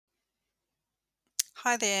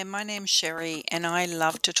Hi there, my name's Sherry, and I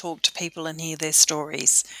love to talk to people and hear their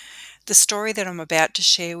stories. The story that I'm about to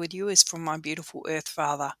share with you is from my beautiful Earth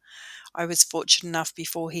Father. I was fortunate enough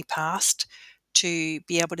before he passed to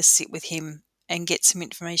be able to sit with him and get some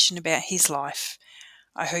information about his life.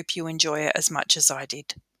 I hope you enjoy it as much as I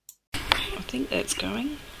did. I think that's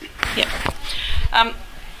going. Yep. Um,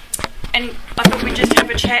 and I thought we'd just have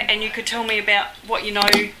a chat and you could tell me about what you know.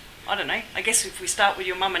 I don't know, I guess if we start with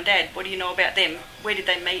your mum and dad, what do you know about them? Where did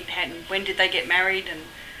they meet and when did they get married? And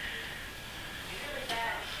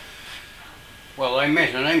Well, they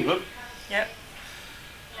met in England. Yep.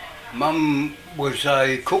 Mum was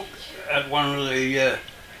a cook at one of the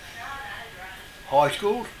high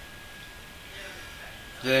schools.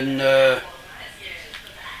 Then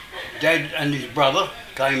Dad and his brother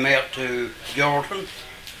came out to Geraldton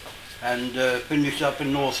and finished up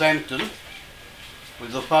in Northampton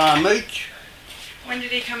with the farm each. When did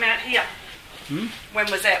he come out here? When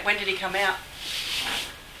was that? When did he come out?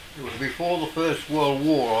 It was before the First World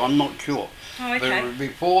War, I'm not sure. Oh, okay. But it was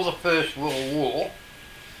before the First World War,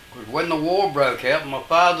 because when the war broke out, my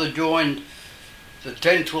father joined the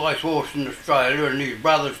 10th Light Horse in Australia and his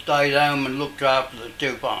brother stayed home and looked after the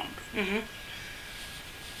two farms.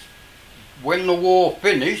 When the war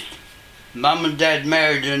finished, Mum and Dad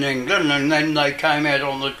married in England and then they came out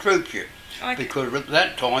on the troop ship. Okay. Because at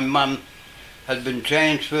that time Mum had been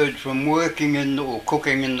transferred from working in or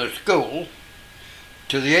cooking in the school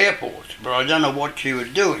to the Air Force, but I don't know what she was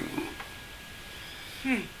doing.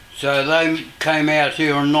 So they came out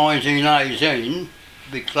here in 1918,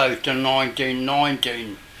 be close to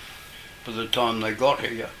 1919 by the time they got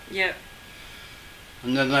here. Yep.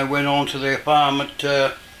 And then they went on to their farm at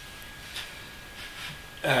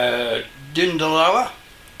Dindalowa,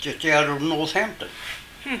 just out of Northampton.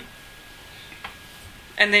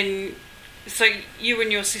 And then, so you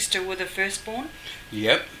and your sister were the firstborn?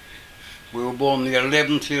 Yep. We were born the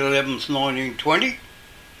 11th, 1920.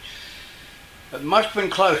 It must have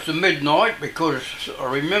been close to midnight because I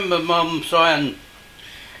remember Mum saying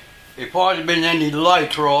if I'd have been any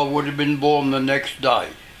later I would have been born the next day.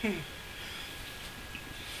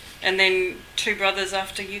 And then two brothers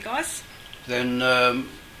after you guys? Then the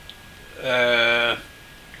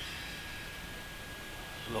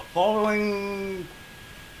following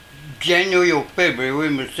January or February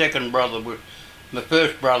when my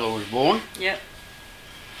first brother was born. Yep.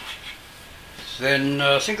 Then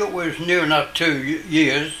I think it was near enough 2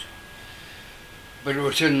 years, but it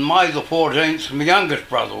was in May the 14th my youngest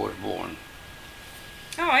brother was born.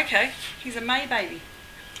 Oh, okay. He's a May baby.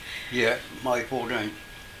 Yeah, May 14th.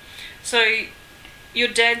 So your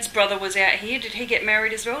dad's brother was out here. Did he get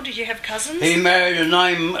married as well? Did you have cousins? He married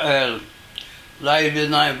a lady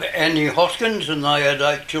named Annie Hoskins and they had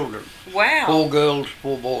 8 children. Wow. 4 girls,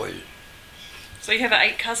 4 boys. So you have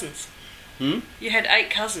 8 cousins? You had 8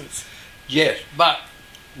 cousins? Yes, but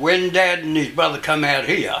when Dad and his brother come out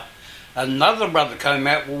here, another brother came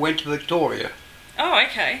out and went to Victoria. Oh,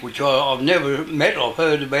 okay. Which I've never met. I've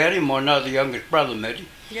heard about him. I know the youngest brother met him.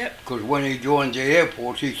 Yep. Because when he joined the Air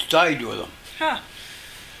Force, he stayed with them. Huh.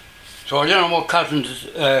 So I don't know what cousins,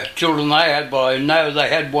 children they had, but I know they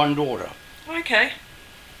had 1 daughter. Okay.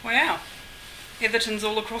 Wow. Heatherton's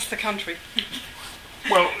all across the country.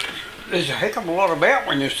 Well, there's a heck of a lot about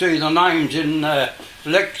when you see the names in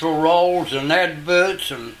electoral rolls and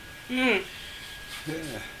adverts and... Yeah.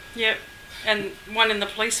 Yep. And one in the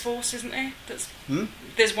police force, isn't there?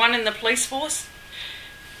 There's one in the police force?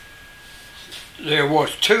 There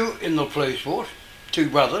was 2 in the police force, 2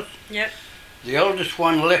 brothers. Yep. The eldest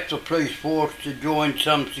one left the police force to join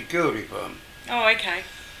some security firm. Oh, okay.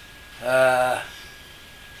 That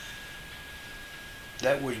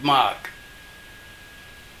was Mark.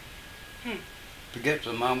 Forget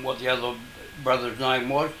the moment what the other brother's name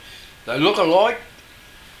was. They look alike,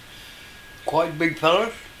 quite big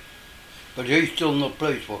fellas, but he's still in the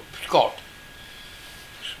police force. Scott,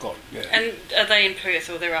 yeah. And are they in Perth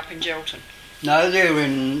or they're up in Geraldton? No, they're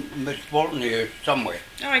in Metropolitan here somewhere.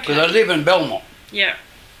 Oh, okay. Because they live in Belmont. Yeah.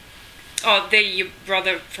 Oh, they're your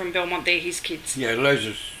brother from Belmont, they're his kids? Yeah,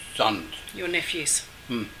 Les's sons. Your nephews?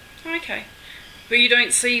 Okay. But you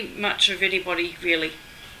don't see much of anybody, really?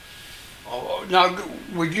 Oh, no,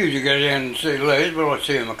 we usually go down and see Les, but I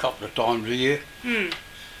see him a couple of times a year.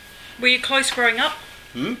 Were you close growing up?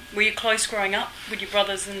 Were you close growing up with your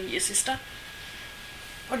brothers and your sister?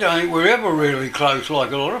 I don't think we're ever really close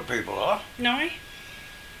like a lot of people are. No?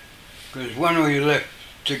 Because when we left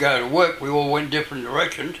to go to work, we all went different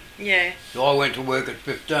directions. Yeah. So I went to work at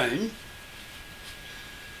 15.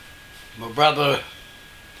 My brother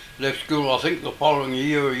left school, I think, the following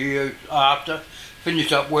year or year after.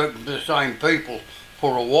 Finished up working for the same people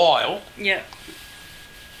for a while. Yeah.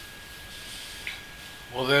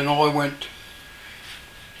 Well, then I went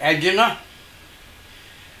Agina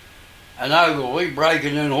and Ogilvy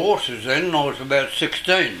breaking in horses then, and I was about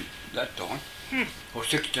 16 that time, or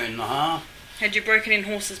 16 and a half. Had you broken in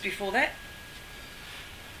horses before that?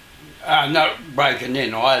 No, breaking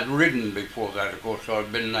in. I had ridden before that, of course.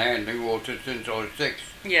 I'd been handling horses since I was 6.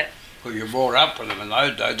 Yeah. Because you brought up with them in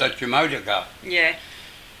those days. That's your motor car. Yeah.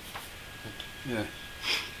 Yeah.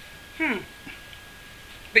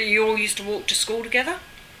 But you all used to walk to school together?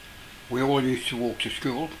 We all used to walk to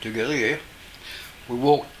school together, yeah. We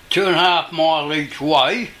walked 2.5 miles each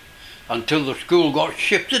way until the school got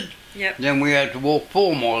shifted. Yep. Then we had to walk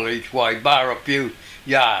 4 miles each way, bar a few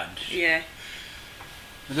yards. Yeah.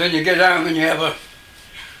 And then you get home and you have a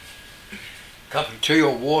cup of tea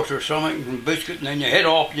or water or something and biscuit, and then you head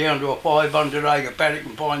off down to a 500-acre paddock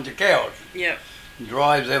and find the cows. Yep. And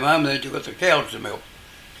drive them home, then you've got the cows to milk.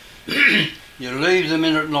 You leave them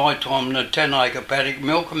in at night time in a 10-acre paddock,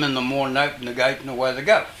 milk them in the morning, open the gate and away they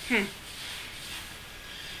go.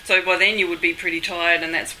 So by then you would be pretty tired,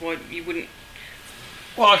 and that's why you wouldn't...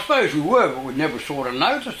 Well, I suppose we were, but we never sort of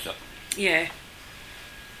noticed it. Yeah.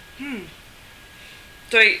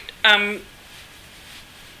 So,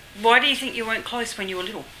 why do you think you weren't close when you were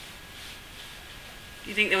little? Do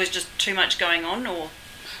you think there was just too much going on, or...?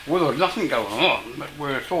 Well, there was nothing going on, but we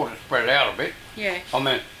were sort of spread out a bit. Yeah. I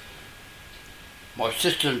mean, my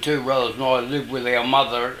sister and 2 brothers and I lived with our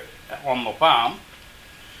mother on the farm,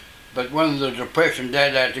 but when the Depression,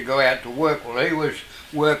 Dad had to go out to work. Well, he was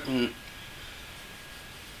working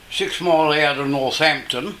 6 miles out of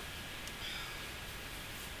Northampton,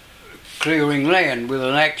 clearing land with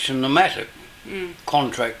an axe and a mattock.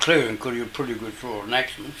 Contract clearing, because he was pretty good for an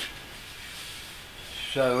axeman.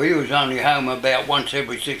 So he was only home about once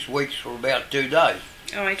every 6 weeks for about 2 days.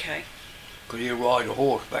 Oh, okay. Because he'd ride a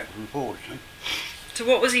horse back and forth. See? So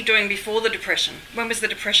what was he doing before the Depression? When was the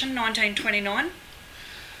Depression? 1929?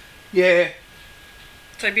 Yeah.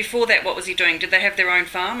 So before that, what was he doing? Did they have their own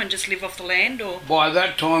farm and just live off the land, or...? By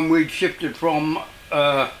that time we'd shifted from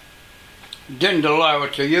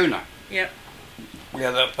Dindaloa to Una. Yep. We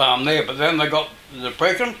had that farm there, but then they got the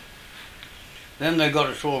Depression, then they got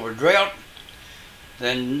a sort of a drought,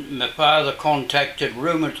 then my father contacted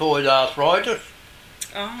rheumatoid arthritis,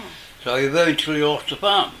 Oh. so he eventually lost the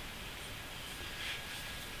farm.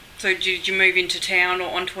 So did you move into town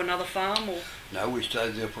or onto another farm, or...? No, we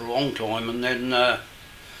stayed there for a long time, and then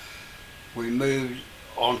we moved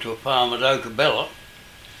onto a farm at Okabella,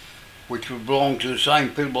 which would belong to the same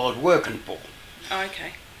people I was working for. Oh,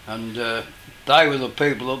 okay. And they were the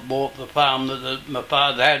people that bought the farm that my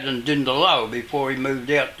father had in Dindaloa before he moved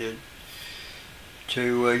out to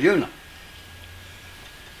Una.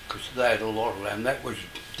 Because they had a lot of land. That was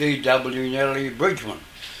D.W. and Ellie Bridgman.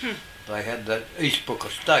 They had that Eastbrook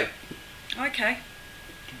estate. Okay.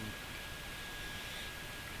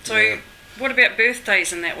 So what about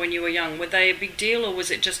birthdays and that when you were young? Were they a big deal, or was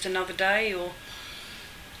it just another day, or...?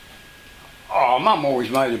 Oh, Mum always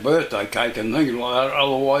made a birthday cake and things like that,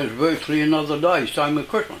 otherwise virtually another day, same with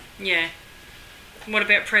Christmas. Yeah. And what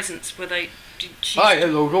about presents? Were they... Yeah,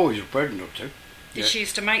 there was always a present or two. Did she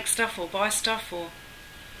used to make stuff or buy stuff, or...?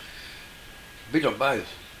 Bit of both.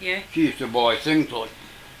 Yeah. She used to buy things like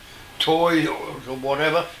toys or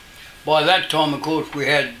whatever. By that time, of course, we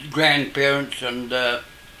had grandparents and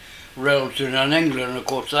relatives in England, and of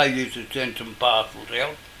course they used to send some parcels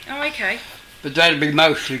out. Oh, okay. But that'd be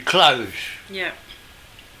mostly clothes. Yeah.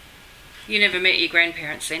 You never met your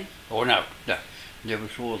grandparents then? Oh, no, never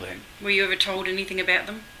saw them. Were you ever told anything about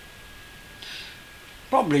them?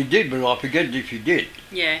 Probably did, but I forget if she did.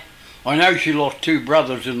 Yeah. I know she lost 2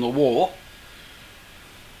 brothers in the war.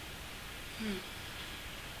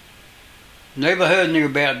 Never heard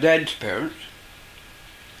anything about Dad's parents.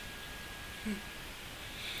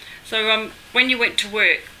 So when you went to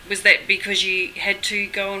work, was that because you had to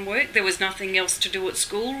go and work? There was nothing else to do at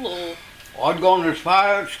school, or...? I'd gone as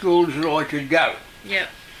far at school as I could go. Yep.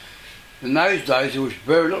 In those days there was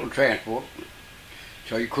very little transport,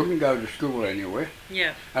 so you couldn't go to school anywhere.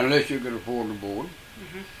 Yeah. Unless you could afford a board.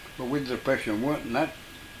 But with the Depression, weren't in that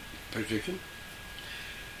position.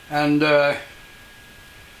 And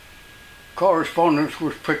correspondence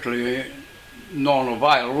was pretty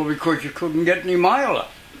non-available because you couldn't get any mail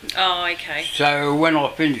up. Oh, okay. So when I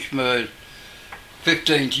finished my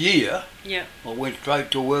 15th year, Yeah. I went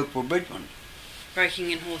straight to work for Bridgman.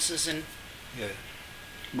 Breaking in horses and... Yeah.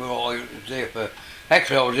 Well, I was there for...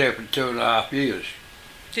 Actually, I was there for 2.5 years.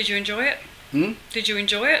 Did you enjoy it? Hmm? Did you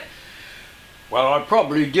enjoy it? Well, I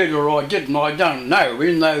probably did or I didn't, I don't know.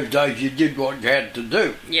 In those days you did what you had to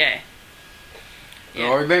do. Yeah.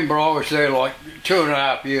 I remember I was there like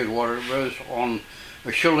 2.5 years, what it was, on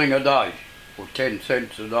a shilling a day, or 10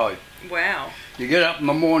 cents a day. Wow. You get up in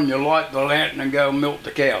the morning, you light the lantern and go and milk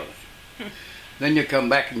the cows. Then you come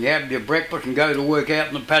back and you have your breakfast and go to work out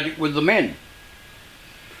in the paddock with the men.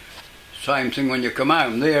 Same thing when you come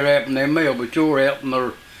home. They're having their meal, but you're out in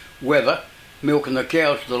the weather milking the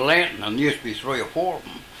cows to the lantern, and there used to be 3 or 4 of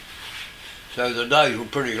them. So the days were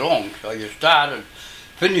pretty long. So you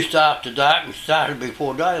finished after dark and started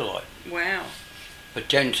before daylight. Wow. For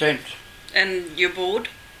 10 cents. And you're bored?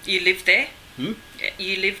 You lived there? Hmm?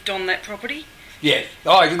 You lived on that property? Yes.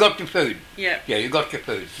 Oh, you got your food. Yeah. Yeah, you got your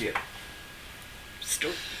food, yeah.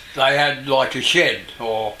 Still. They had like a shed,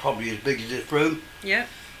 or probably as big as this room, Yeah.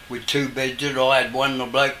 with 2 beds in it. I had one, the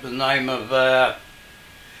bloke, the name of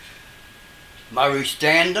Murray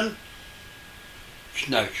Standen.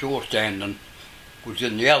 No, Shaw Standen was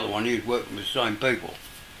in the other one. He was working with the same people.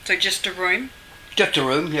 So just a room? Just a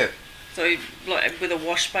room, yeah. So like with a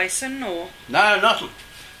wash basin or? No, nothing.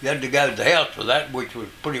 You had to go to the house for that, which was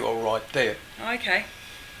pretty all right there. Okay.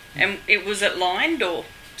 And was it lined or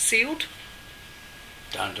sealed?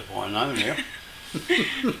 Don't if I know now.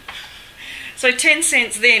 So 10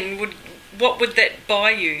 cents then, what would that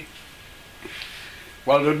buy you?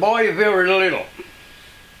 Well, it'd buy you very little.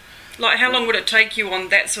 Like how long would it take you on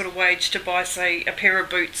that sort of wage to buy, say, a pair of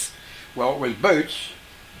boots? Well, with boots,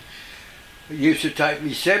 it used to take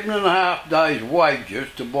me 7.5 days' wages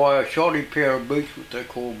to buy a shoddy pair of boots, what they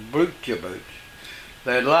call blucher boots.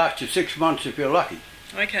 They'd last you 6 months if you're lucky.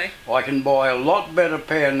 Okay. I can buy a lot better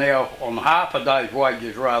pair now on half a day's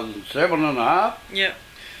wages rather than 7.5. Yeah.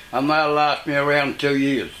 And they'll last me around 2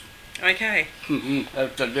 years. Okay.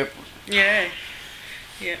 That's the difference. Yeah.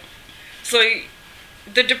 Yeah. So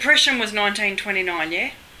the Depression was 1929,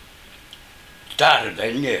 yeah? Started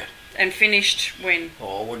then, yeah. And finished when?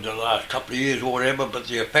 Oh, with the last couple of years or whatever, but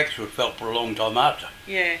the effects were felt for a long time after.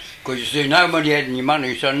 Yeah. Because you see, nobody had any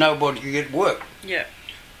money, so nobody could get work. Yeah.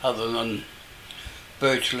 Other than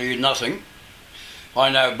virtually nothing. I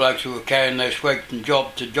know blokes who were carrying their sweat from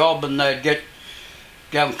job to job, and they'd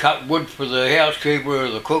go and cut wood for the housekeeper or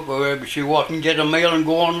the cook or whoever she was and get a meal and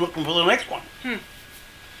go on looking for the next one.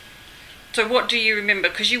 So what do you remember?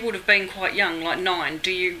 Because you would have been quite young, like 9.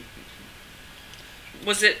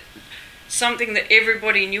 Was it something that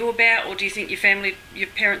everybody knew about, or do you think your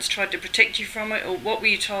parents tried to protect you from it, or what were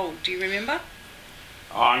you told? Do you remember?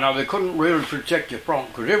 Oh no, they couldn't really protect you from it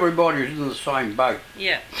because everybody was in the same boat.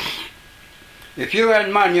 Yeah. If you had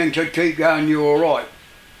money and could keep going, you were all right.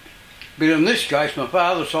 But in this case, my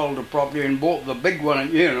father sold the property and bought the big one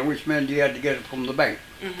at Una, which meant he had to get it from the bank.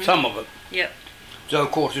 Some of it. Yeah. So,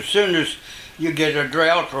 of course, as soon as you get a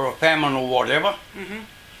drought or a famine or whatever,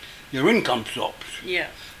 your income stops. Yeah.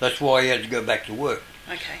 That's why you had to go back to work.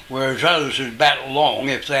 Okay. Whereas others would battle along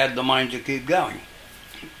if they had the money to keep going.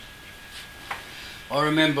 I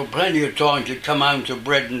remember plenty of times you'd come home to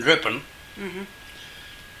bread and dripping,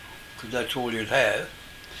 because that's all you'd have.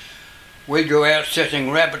 We'd go out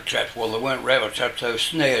setting rabbit traps. Well, they weren't rabbit traps, they were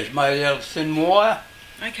snares made out of thin wire.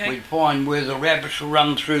 Okay. We'd find where the rabbits would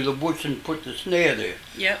run through the bush and put the snare there.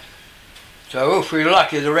 Yep. So if we were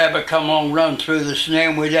lucky, the rabbit come along, run through the snare,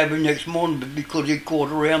 and we'd have him next morning because he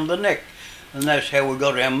caught around the neck. And that's how we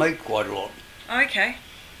got our meat quite a lot. Okay.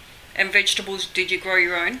 And vegetables, did you grow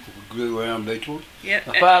your own? We grew our own vegetables. Yep.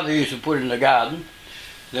 My father used to put in the garden.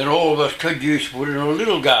 Then all of us kids used to put in a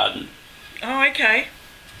little garden. Oh, okay.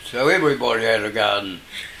 So everybody had a garden.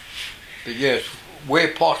 But yes,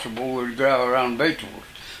 where possible, we'd grow our own vegetables.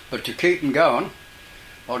 But to keep them going,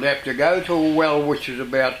 I'd have to go to a well which is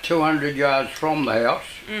about 200 yards from the house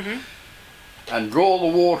and draw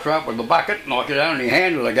the water up with a bucket, and I could only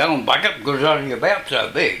handle a gallon bucket because it was only about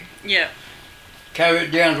so big. Yeah. Carry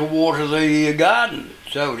it down to water the garden,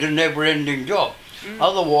 so it was a never-ending job.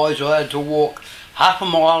 Otherwise, I had to walk half a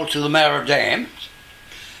mile to the Marra Dam,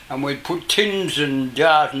 and we'd put tins and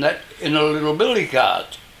jars and that in a little billy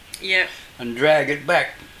cart Yeah. and drag it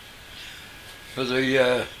back for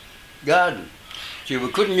the garden. See,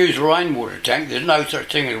 we couldn't use a rainwater tank. There's no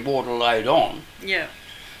such thing as water laid on. Yeah.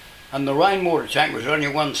 And the rainwater tank was only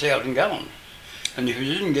 1,000 gallons. And if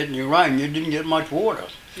you didn't get any rain, you didn't get much water.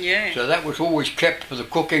 Yeah. So that was always kept for the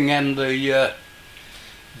cooking and the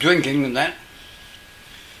drinking and that.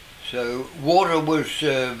 So water was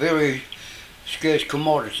a very scarce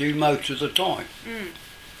commodity most of the time.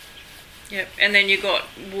 Yep. And then you got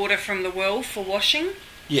water from the well for washing?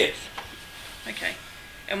 Yes. Okay.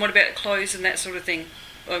 And what about clothes and that sort of thing?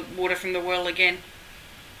 Water from the well again?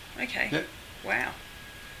 Okay. Yep. Wow.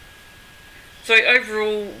 So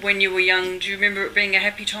overall, when you were young, do you remember it being a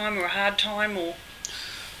happy time or a hard time, or?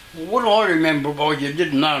 What I remember was you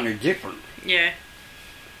didn't know any different. Yeah.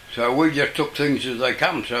 So we just took things as they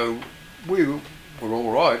come, so we were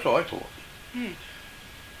all right, I thought. Okay.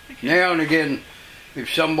 Now and again,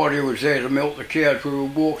 if somebody was there to milk the cows, we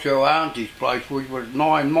would walk to our auntie's place, which was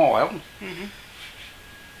 9 miles,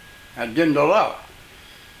 at Dindaloa,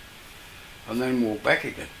 and then walk back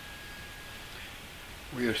again.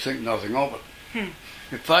 We just think nothing of it.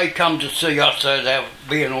 If they come to see us, they'd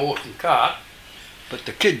be an horse and cart, but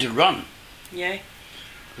the kids would run. Yeah.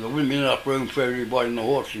 There wouldn't be enough room for everybody in the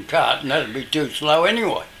horse and cart, and that'd be too slow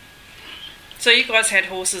anyway. So you guys had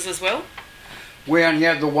horses as well? We only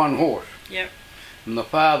had the one horse. Yep. And the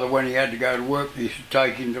father, when he had to go to work, used to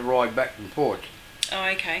take him to ride back and forth. Oh,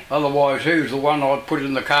 okay. Otherwise, he was the one I'd put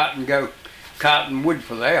in the cart and go carting wood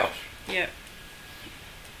for the house. Yep.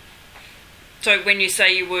 So when you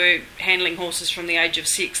say you were handling horses from the age of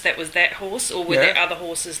 6, that was that horse, or were there other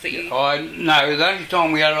horses that you... No, the only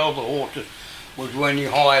time we had other horses was when you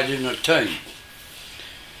hired in a team.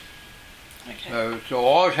 Okay. So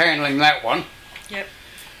I was handling that one. Yep.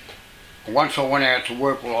 Once I went out to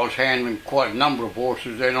work, I was handling quite a number of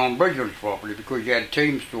horses then on Bridget's property, because you had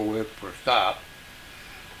teams to work for a start,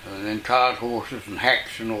 and then cart horses and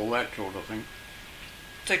hacks and all that sort of thing.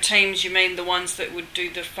 So teams, you mean the ones that would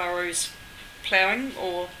do the furrows ploughing,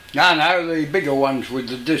 or...? No, the bigger ones with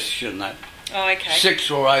the discs and that. Oh, okay.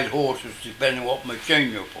 6 or 8 horses, depending what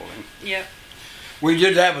machine you're pulling. Yep. We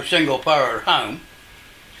did have a single furrow at home.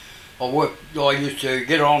 I used to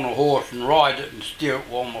get on a horse and ride it and steer it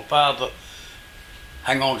while my father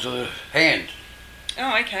hang on to the hands.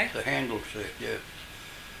 Oh, okay. The handles there, yeah.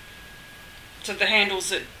 So the handles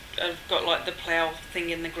that have got like the plough thing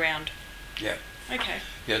in the ground? Yeah. Okay.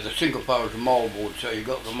 Yeah, the single furrow's a moldboard, so you've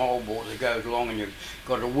got the moldboard that goes along and you've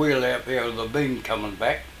got a wheel out there with the beam coming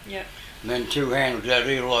back. Yeah. And then 2 handles out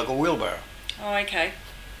here like a wheelbarrow. Oh, okay.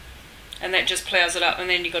 And that just ploughs it up, and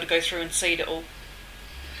then you've got to go through and seed it all?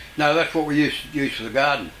 No, that's what we used to use for the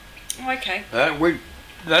garden. Oh, okay.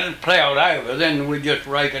 That'd plough it over, then we just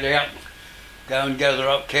rake it out, go and gather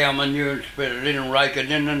up cow manure and spread it in and rake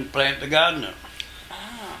it in and plant the garden in.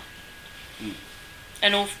 Ah.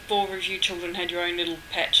 And all 4 of you children had your own little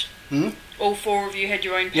patch? All 4 of you had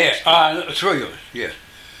your own patch? Yeah, 3 of us, yeah.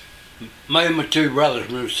 Me and my 2 brothers.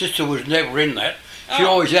 My sister was never in that. She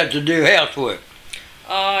always had to do housework.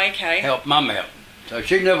 Oh, okay. Help Mum out. So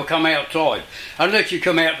she never come outside. Unless you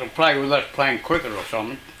come out to play with us playing cricket or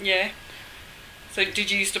something. Yeah. So did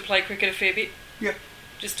you used to play cricket a fair bit? Yeah.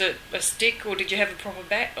 Just a stick, or did you have a proper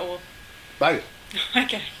bat, or...? Both.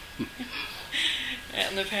 Okay. Out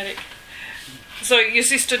in the paddock. So your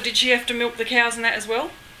sister, did she have to milk the cows and that as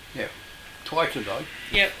well? Yeah. Twice a day.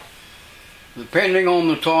 Yep. Depending on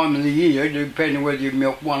the time of the year, depending whether you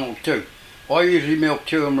milk 1 or 2. I usually milk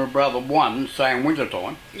 2 and my brother 1, say in winter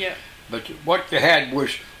time. Yeah. But what you had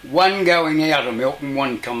was 1 going out of milk and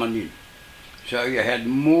 1 coming in. So you had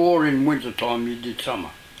more in winter time than you did summer.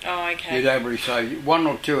 Oh, okay. You'd average say 1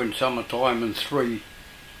 or 2 in summertime and 3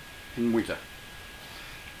 in winter.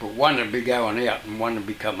 But 1 would be going out and 1 would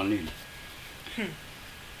be coming in.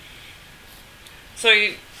 So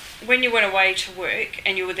when you went away to work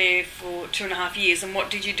and you were there for 2.5 years, and what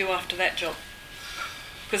did you do after that job?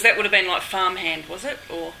 Because that would have been like farmhand, was it?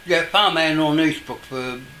 Or yeah, farmhand on Eastbrook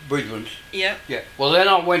for Brisbane's. Yeah. Yeah. Well, then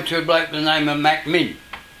I went to a bloke by the name of Mac Min,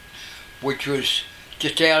 which was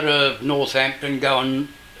just out of Northampton going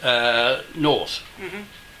north.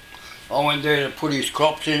 I went there to put his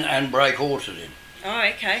crops in and break horses in. Oh,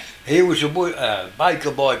 okay. He was a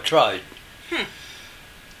baker by trade.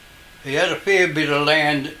 He had a fair bit of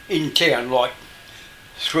land in town, like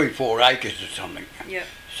 3-4 acres or something. Yeah.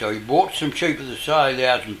 So he bought some sheep at the side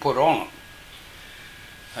house and put on it.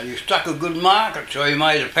 And he struck a good market, so he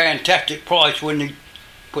made a fantastic price when he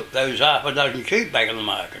put those half a dozen sheep back in the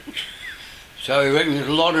market. So he reckoned there's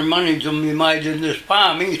a lot of money to be made in this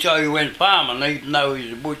farming, so he went farming, even though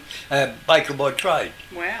he's a baker by trade.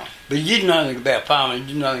 Wow. But he didn't know anything about farming, he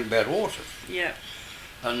didn't know anything about horses. Yeah.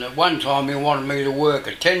 And at one time he wanted me to work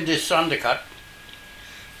a 10-disc undercut,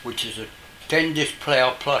 which is a 10-disc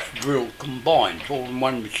plough plus drill combined, all in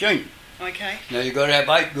one machine. Okay. Now you've got to have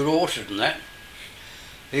 8 good horses and that.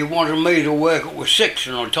 He wanted me to work it with 6,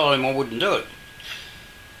 and I told him I wouldn't do it.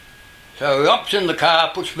 So he hops in the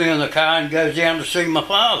car, puts me in the car and goes down to see my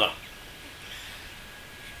father.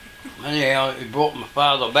 Anyhow, he brought my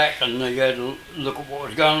father back and he had to look at what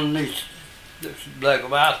was going on. This bloke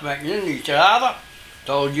of asked back in, he said, "Arthur,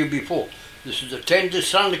 told you before, this is a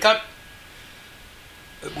 10-disc undercut,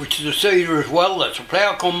 which is a cedar as well, that's a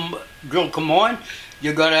plough drill combined.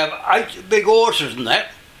 You've got to have 8 big horses in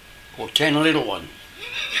that, or 10 little ones."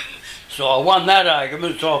 So I won that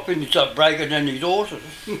argument, so I finished up breaking in his horses.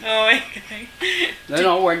 Oh, okay. Then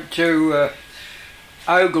I went to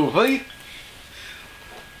Ogilvy,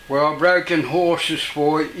 where I broke in horses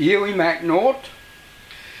for Huey McNaught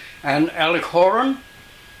and Alec Horan.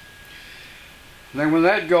 Then when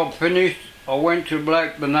that job finished, I went to a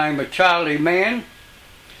bloke by the name of Charlie Mann,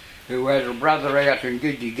 who had a brother out in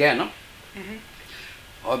Gidgigana.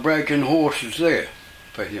 I broke in horses there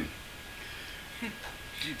for him.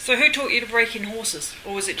 So who taught you to break in horses?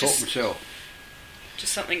 Or was it Taught just myself.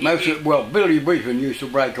 something you Most knew? well, Billy Briefing used to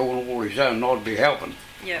break all his own, and I'd be helping.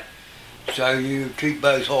 Yeah. So you keep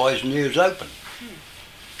both eyes and ears open.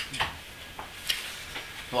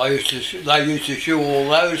 They used to shoe all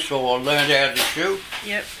those, so I learned how to shoe.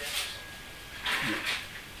 Yep.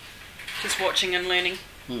 Just watching and learning.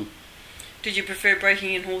 Did you prefer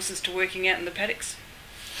breaking in horses to working out in the paddocks?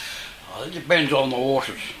 Oh, it depends on the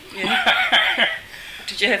horses. Yeah.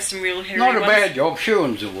 Did you have some real hairy Not a ones? bad job,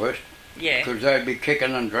 shoeing's the worst, Yeah. because they'd be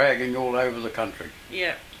kicking and dragging all over the country.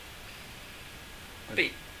 Yeah. But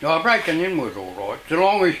No, breaking in was all right, so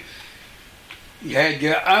long as you had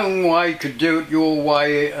your own way, could do it your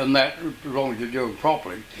way, and that, as long as you do it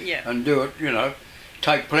properly, yeah. and do it,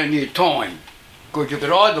 take plenty of time. Because you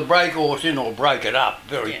could either break a horse in or break it up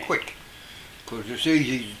very Yeah. quick. Because it's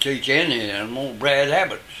easy to teach any animal bad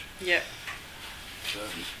habits. Yeah. So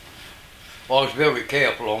I was very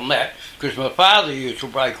careful on that, because my father used to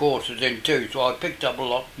break horses in too, so I picked up a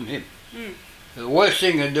lot from him. The worst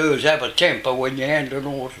thing to do is have a temper when you're handling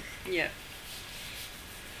horses. Yeah.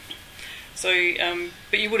 So,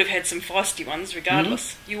 but you would have had some feisty ones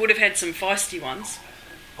regardless. You would have had some feisty ones.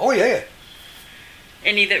 Oh yeah.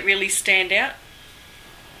 Any that really stand out?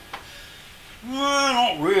 No,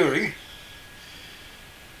 not really.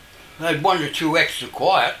 They had one or two extra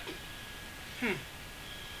quiet.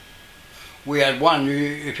 We had one,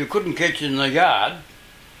 if you couldn't catch it in the yard,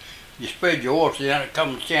 you spread your horse down, it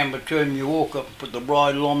comes down between you, walk up and put the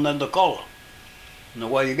bridle on, then the collar. And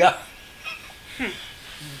away you go.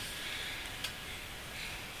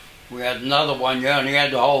 We had another one, you only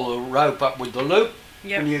had to hold the rope up with the loop,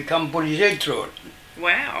 Yep. and you come put his head through it.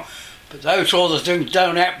 Wow. But those sort of things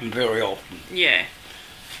don't happen very often. Yeah.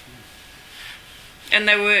 And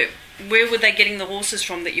where were they getting the horses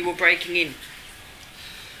from that you were breaking in?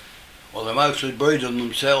 Well, they mostly breed them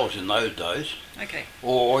themselves in those days. Okay.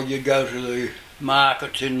 Or you go to the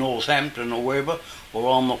markets in Northampton or wherever, or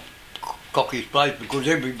on the Cocky's place, because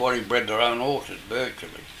everybody bred their own horses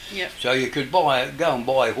virtually. Yep. So you could go and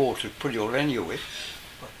buy horses pretty well anywhere,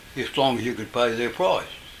 as long as you could pay their price.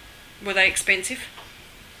 Were they expensive?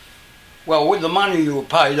 Well, with the money you were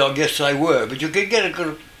paid, I guess they were, but you could get a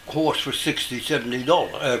good horse for $60,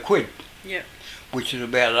 $70 quid, Yep. which is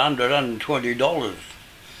about $120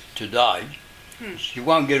 today. You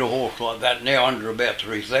won't get a horse like that now under about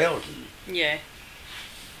 3,000. Yeah.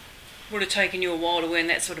 Would have taken you a while to earn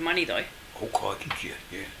that sort of money though. Oh, crikey,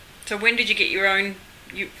 yeah. So when did you get your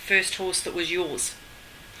first horse that was yours?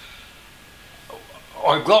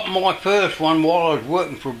 I got my first one while I was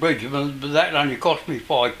working for Bridgman, but that only cost me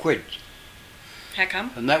 £5, How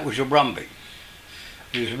come? and that was a Brumby.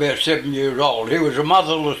 He was about 7 years old. He was a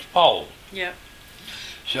motherless foal, Yeah.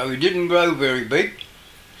 so he didn't grow very big,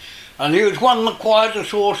 and he was one of the quietest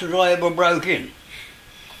horses I ever broke in.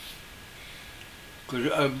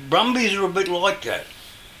 Because Brumbies are a bit like that.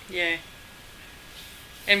 Yeah.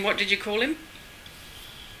 And what did you call him?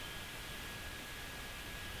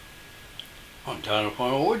 I'm trying to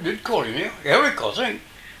find out what I did call him now. Eric, I think.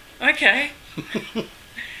 Okay.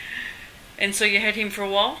 And so you had him for a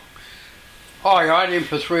while? I had him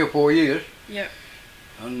for 3 or 4 years, Yep.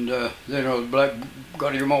 and then I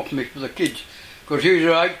got him off me for the kids. Because he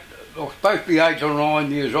was supposed to be 8 or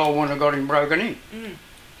 9 years old when I got him broken in.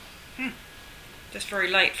 Just very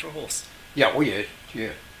late for a horse. Yeah, well, yes, yeah.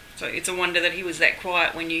 So it's a wonder that he was that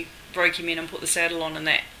quiet when you broke him in and put the saddle on and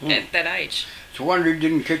that at that age. It's a wonder he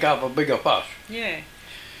didn't kick up a bigger fuss. Yeah.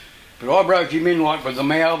 But I broke him in like with the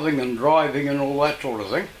mouthing and driving and all that sort of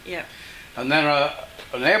thing. Yep. And then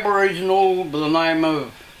an Aboriginal by the name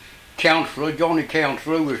of Counsellor, Johnny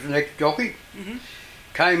Counsellor, who was the next jockey,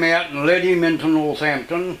 came out and led him into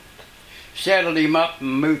Northampton, saddled him up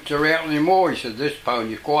and moved her out with him. Oh, he said, this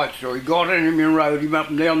pony's quite so. He got in him and rode him up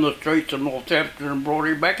and down the streets of Northampton and brought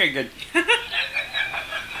him back again.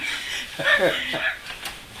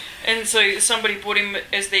 And so somebody bought him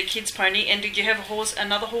as their kid's pony. And did you have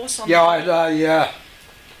another horse on? Yeah, I had a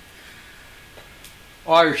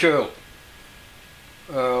Irish Earl.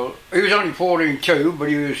 He was only 14 but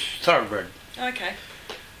he was thoroughbred. Okay.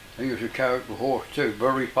 He was a character horse too,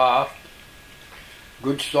 very fast,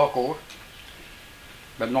 good stock horse.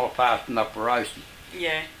 but not fast enough for racing.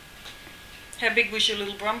 Yeah. How big was your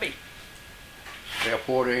little Brumby? About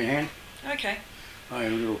 14 hand. Okay. Only a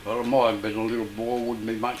little fella. Might have been a little boy, wouldn't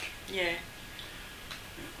be much. Yeah.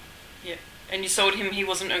 Yeah. And you sold him, he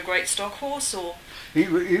wasn't a great stock horse, or? He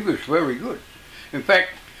was very good. In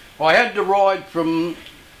fact, I had to ride from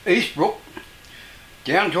Eastbrook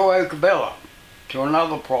down to Oakabella to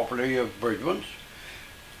another property of Bridgman's,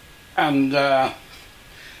 and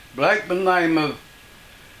bloke by the name of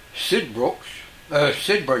Sid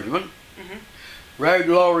Bridgman, rode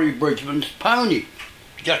Laurie Bridgman's pony,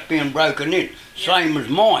 just being broken in, same as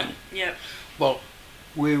mine. Yep. Well,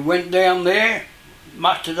 we went down there,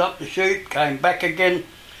 mustered up the sheep, came back again,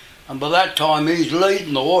 and by that time he's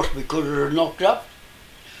leading the horse because it had knocked up.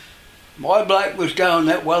 My bloke was going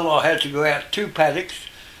that well, I had to go out 2 paddocks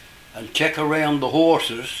and check around the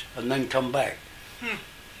horses and then come back.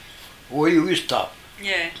 Well, he was tough.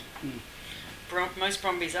 Yeah. Most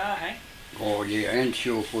Brumbies are, hey? Oh yeah, and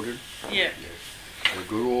sure-footed. Yeah. They're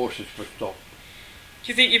good horses for stock. Do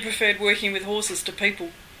you think you preferred working with horses to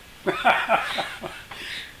people?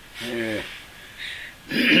 Yeah.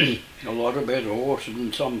 A lot of better horses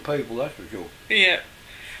than some people, that's for sure. Yeah.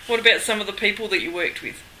 What about some of the people that you worked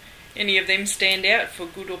with? Any of them stand out for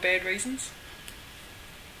good or bad reasons?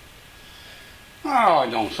 Oh, I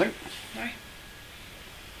don't think. No.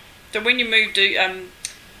 So when you moved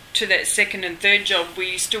to that second and third job,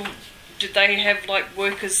 did they have like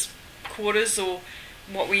workers' quarters, or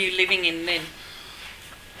what were you living in then?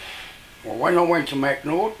 Well, when I went to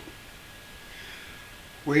McNaught,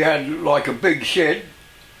 we had like a big shed,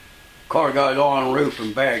 corrugated iron roof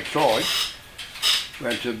and bag side. We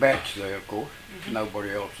had 2 bats there, of course.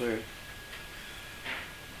 Nobody else there.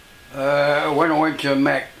 When I went to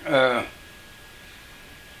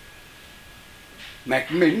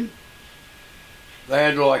Macmin, they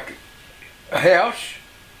had like a house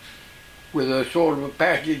with a sort of a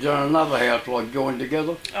passage and another house like joined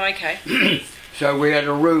together. Oh, okay. So we had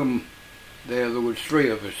a room there. There was 3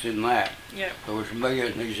 of us in that. Yeah. There was me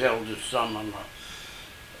and his eldest son and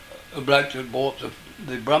a bloke that bought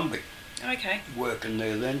the Brumby. Okay. Working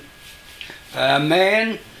there then.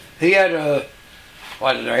 Man, he had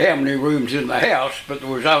I don't know how many rooms in the house, but there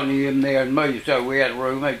was only him there and me, so we had a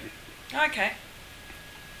room each. Okay.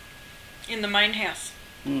 In the main house.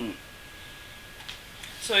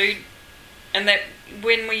 So, and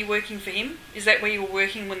when were you working for him? Is that where you were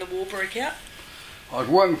working when the war broke out? I was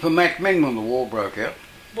working for Macmin when the war broke out.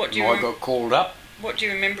 What do I got called up. What do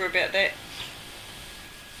you remember about that?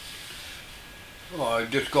 I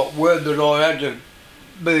just got word that I had to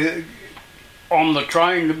be on the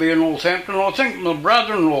train to be in Northampton. I think my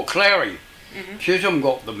brother-in-law, Clary Chisholm,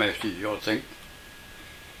 got the message, I think.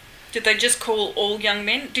 Did they just call all young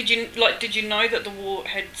men? Did you know that the war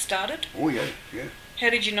had started? Oh yeah, yeah. How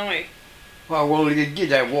did you know? Well, you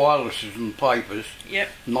did have wirelesses and papers. Yep.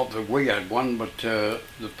 Not that we had one, but the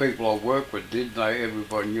people I worked with did.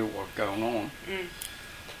 Everybody knew what was going on.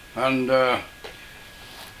 And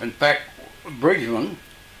in fact, Bridgman,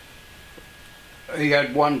 he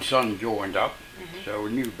had one son joined up, so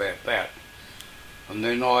we knew about that. And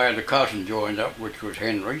then I had a cousin joined up, which was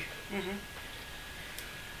Henry.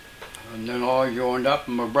 And then I joined up,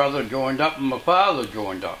 and my brother joined up, and my father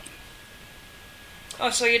joined up. Oh,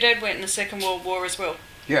 so your dad went in the Second World War as well?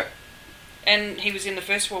 Yeah. And he was in the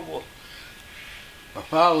First World War? My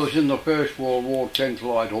father was in the First World War, 10th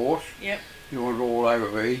Light Horse. Yep. He was all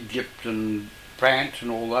over Egypt and France and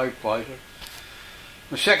all those places.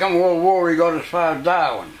 The Second World War, he got as far as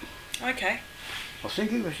Darwin. Okay. I think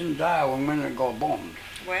he was in Darwin when it got bombed.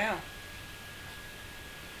 Wow.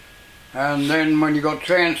 And then when he got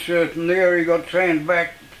transferred from there, he got transferred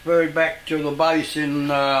back to the base in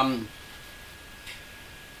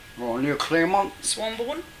near Claremont.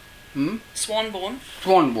 Swanbourne? Swanbourne.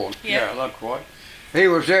 Swanbourne, Yep. yeah, that's right. He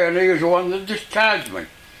was there, and he was the one that discharged me.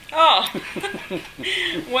 Oh.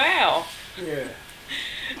 Wow. Yeah.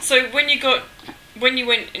 So when you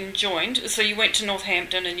went and joined, so you went to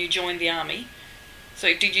Northampton and you joined the army.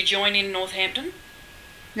 So did you join in Northampton?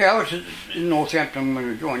 Yeah, I was in Northampton when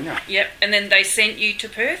I joined, yeah. Yep. And then they sent you to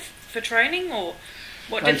Perth for training, or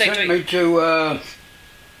what did they do? They sent me to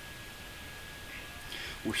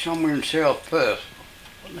somewhere in South Perth.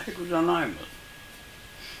 What the heck was the name of it?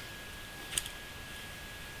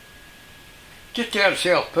 Just out of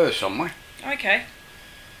South Perth somewhere. Okay.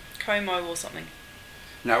 Como or something.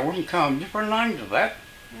 No, it wouldn't come. Different name to that.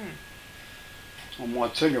 I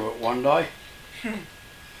might think of it one day.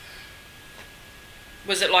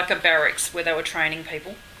 Was it like a barracks where they were training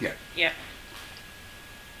people? Yeah. Yeah.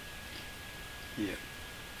 Yeah.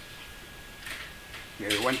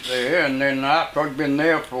 Yeah, went there, and then after I'd been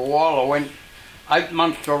there for a while, I went 8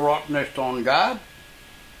 months to Rottnest on guard.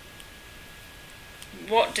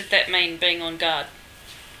 What did that mean, being on guard?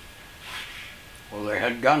 Well, they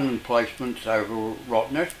had gun emplacements over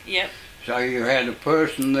Rottnest. Yep. So you had a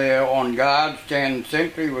person there on guard, standing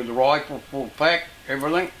sentry with a rifle, full pack,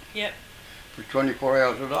 everything. Yep. For 24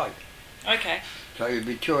 hours a day. Okay. So you'd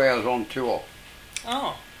be 2 hours on, 2 off.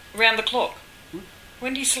 Oh, round the clock.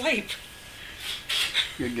 When do you sleep?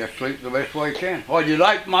 You just sleep the best way you can. I did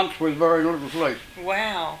 8 months with very little sleep.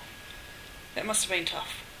 Wow. That must have been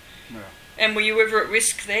tough. Yeah. And were you ever at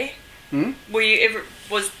risk there?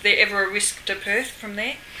 Was there ever a risk to Perth from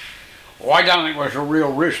there? Well, I don't think it was a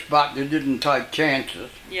real risk, but they didn't take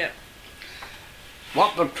chances. Yeah.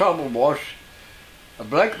 What the trouble was, a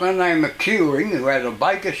bloke by the name of Curing, who had a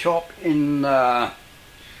baker shop in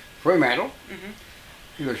Fremantle,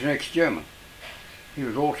 he was an ex-German. He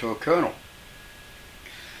was also a colonel.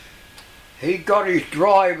 He got his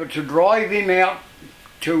driver to drive him out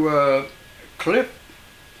to a cliff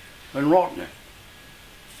in Rottnest,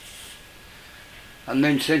 and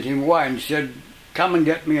then sent him away and said, come and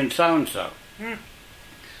get me and so-and-so.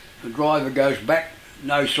 The driver goes back,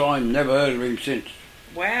 no sign, never heard of him since.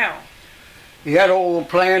 Wow. He had all the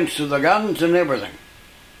plans to the guns and everything.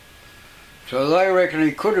 So they reckon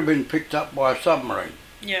he could have been picked up by a submarine.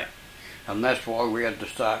 Yeah. And that's why we had to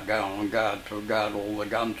start going on guard to guard all the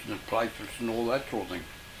guns and the places and all that sort of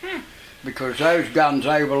thing. Because those guns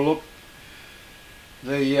overlook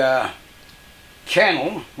the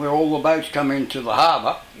channel where all the boats come into the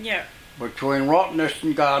harbour. Yeah. Between Rottnest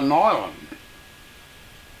and Garden Island.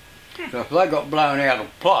 So if they got blown out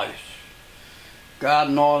of place,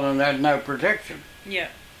 Garden Island had no protection. Yeah.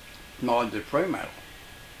 Neither did Fremantle.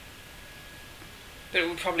 But it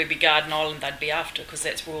would probably be Garden Island they'd be after, because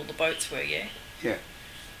that's where all the boats were, yeah? Yeah.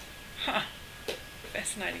 Huh.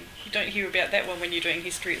 Fascinating. You don't hear about that one when you're doing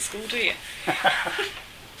history at school, do you?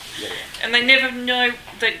 Yeah. And they never know,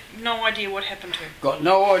 no idea what happened to him? Got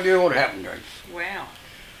no idea what happened to him. Wow.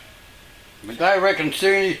 But they reckon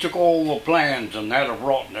soon he took all the plans and that of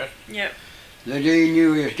Rottnest, Yep. that he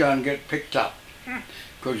knew he was going to get picked up.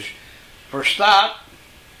 Because for a start,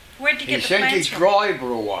 Where'd you he get the sent plans his from?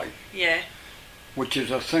 driver away, Yeah. which is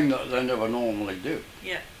a thing that they never normally do.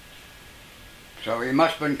 Yeah. So he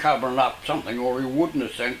must have been covering up something, or he wouldn't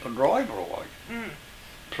have sent the driver away.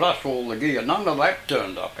 Plus all the gear. None of that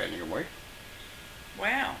turned up anyway.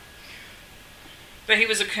 Wow. But he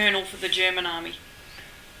was a colonel for the German army.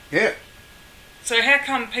 Yeah. So how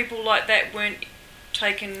come people like that weren't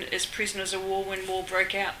taken as prisoners of war when war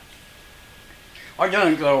broke out? I don't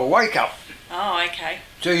think they were wake up. Oh, okay.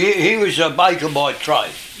 So he was a baker by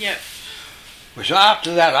trade. Yep. So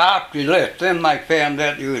after that, after he left, then they found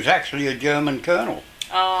out he was actually a German colonel.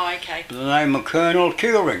 Oh, okay. By the name of Colonel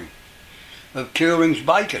Curing, of Curing's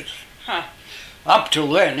Bakers. Huh. Up till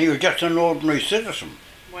then, he was just an ordinary citizen.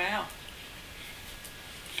 Wow.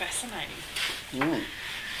 Fascinating. Mm.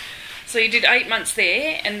 So you did 8 months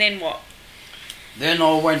there, and then what? Then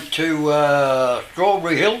I went to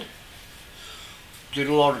Strawberry Hill, did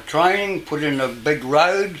a lot of training, put in a big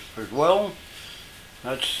road as well.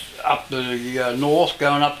 That's up the north,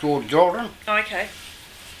 going up towards Jordan. Okay.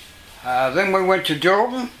 Then we went to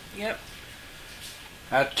Jordan Yep.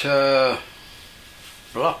 at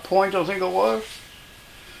Bluff Point, I think it was.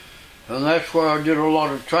 And that's where I did a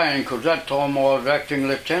lot of training, because that time I was acting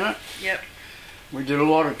lieutenant. Yep. We did a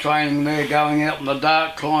lot of training there, going out in the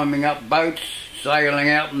dark, climbing up boats, sailing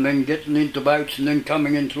out and then getting into boats and then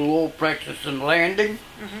coming into law practice and landing.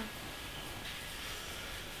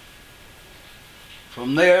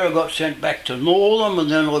 From there I got sent back to Northern,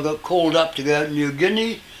 and then I got called up to go to New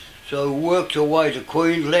Guinea. So I worked away to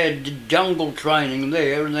Queensland, did jungle training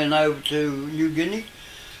there, and then over to New Guinea,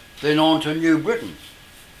 then on to New Britain.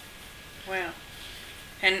 Wow.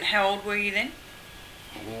 And how old were you then?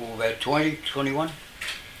 Oh, about 20, 21.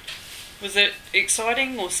 Was it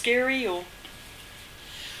exciting or scary or?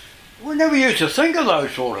 We never used to think of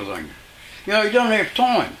those sort of things. You know, you don't have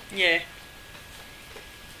time. Yeah.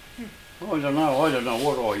 I don't know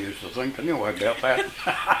what I used to think anyway about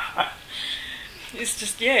that. It's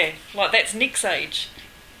just, yeah, like that's Nick's age.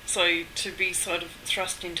 So to be sort of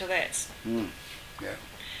thrust into that, Yeah.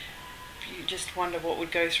 you just wonder what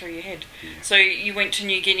would go through your head. Yeah. So you went to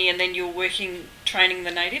New Guinea and then you were working, training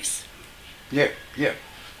the natives? Yeah.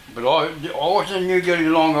 But I wasn't in New Guinea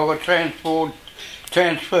long. I got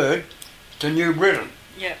transferred to New Britain.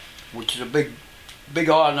 Yeah. Which is a big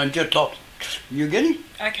island just off New Guinea.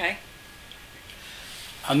 Okay.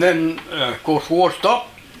 And then, of course, war stopped.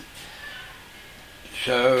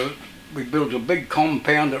 So we built a big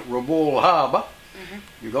compound at Rabaul Harbour,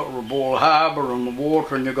 You got Rabaul Harbour and the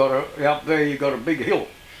water, and out there you got a big hill.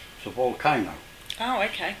 It's a volcano. Oh,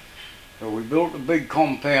 okay. So we built a big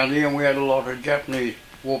compound here, and we had a lot of Japanese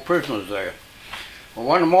war prisoners there. Well,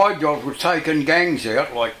 one of my jobs was taking gangs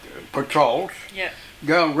out, like patrols, Yeah.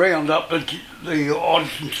 going round up the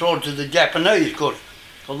odds and sods of the Japanese, because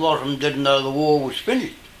a lot of them didn't know the war was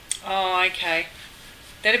finished. Oh, okay.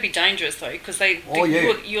 That'd be dangerous though, because Oh,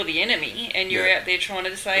 yeah. you're the enemy, and you're Yeah. out there trying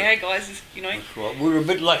to say, "Hey guys, you know." That's right. We were a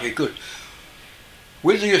bit lucky because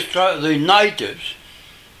with the natives,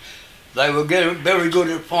 they were very good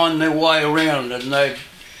at finding their way around, and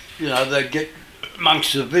they'd get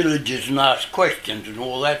amongst the villages and ask questions and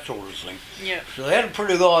all that sort of thing. Yeah. So they had a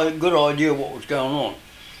pretty good idea what was going on.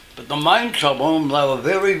 But the main trouble, they were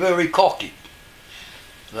very, very cocky.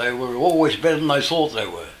 They were always better than they thought they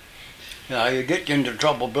were. You get into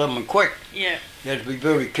trouble blooming quick. Yeah. You have to be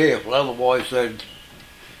very careful, otherwise they'd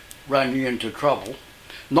run you into trouble.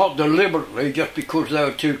 Not deliberately, just because they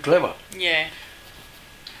were too clever. Yeah.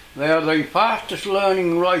 They are the fastest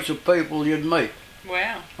learning race of people you'd meet.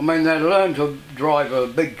 Wow. I mean, they learn to drive a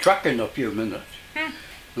big truck in a few minutes.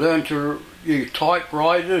 Learn to use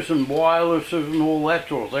typewriters and wirelesses and all that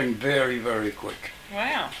sort of thing very, very quick.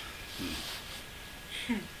 Wow.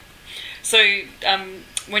 So,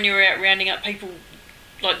 when you were out rounding up people,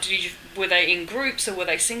 like, were they in groups or were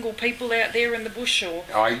they single people out there in the bush, or?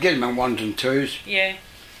 Oh, you get them in ones and twos. Yeah.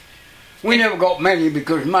 We never got many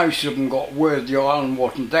because most of them got word the island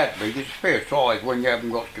wasn't that big. It's fair size when you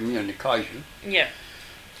haven't got communication. Yeah.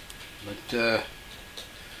 But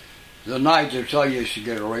the natives, they used to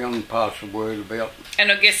get around and pass the word about.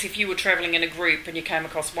 And I guess if you were travelling in a group and you came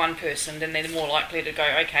across one person, then they're more likely to go,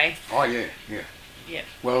 okay. Oh yeah, yeah. Yeah.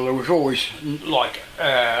 Well, there was always like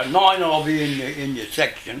 9 of you in your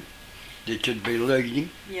section that you'd be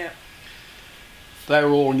leading. Yeah. They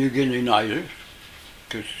were all New Guinea natives,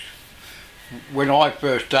 because when I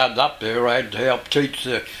first started up there, I had to help teach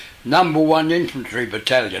the number 1 infantry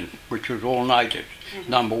battalion, which was all natives,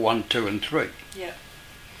 number 1, 2 and 3. Yeah.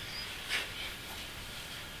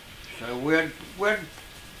 So we had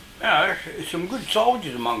some good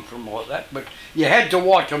soldiers amongst them like that, but you had to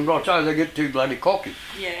watch them, not so they get too bloody cocky.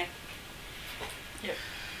 Yeah. Yep.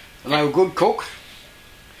 And they were good cooks.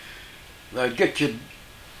 They'd get you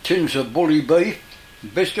tins of bully beef,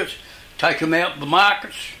 biscuits, take them out to the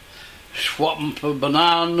markets, swap them for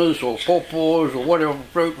bananas or pawpaws or whatever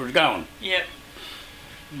fruit was going. Yep.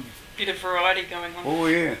 Bit of variety going on. Oh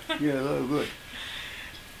yeah, yeah, they were good.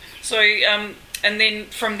 So, and then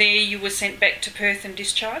from there you were sent back to Perth and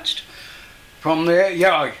discharged? From there,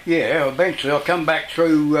 yeah, eventually I come back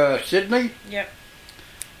through Sydney. Yep.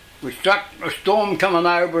 We struck a storm coming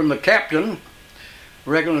over, and the captain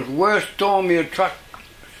reckoned it was the worst storm he had struck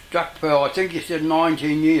for, I think he said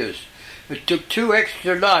 19 years. It took 2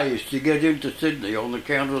 extra days to get into Sydney on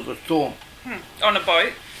account of the storm. On a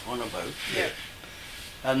boat? On a boat, Yeah.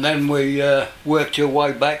 And then we worked our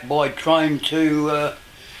way back by train to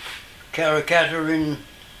Karrakatta,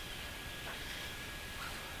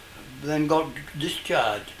 then got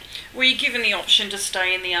discharged. Were you given the option to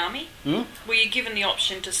stay in the army? Hmm? Were you given the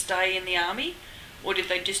option to stay in the army? Or did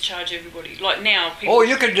they discharge everybody? Like now, people... Oh,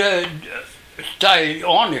 you could stay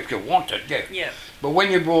on if you wanted, yeah. Yeah. But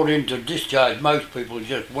when you're brought into discharge, most people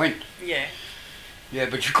just went. Yeah. Yeah,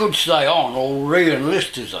 but you could stay on, or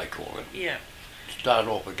re-enlist as they call it. Yeah. Start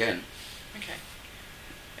off again. Okay.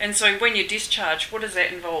 And so when you're discharged, what does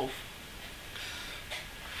that involve?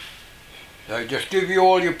 They just give you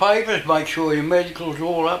all your papers, make sure your medical's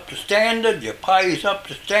all up to standard, your pay's up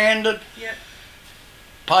to standard, Yeah.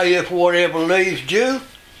 pay you for whatever leave's due,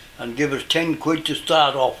 and give us 10 quid to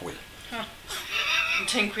start off with. And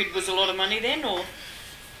 10 quid was a lot of money then, or?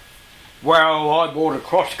 Well, I bought a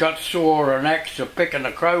crosscut saw, an axe, a pick and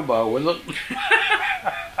a crowbar with it.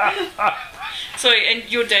 So,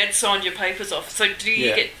 and your dad signed your papers off. So do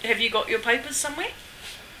you Yeah. have you got your papers somewhere?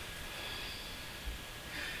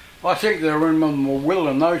 I think they're in my will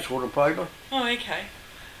and those sort of paper. Oh, okay.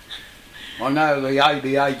 I know the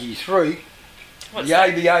AB83. What's The that?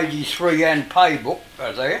 AB83 and pay book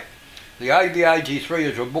are there. The AB83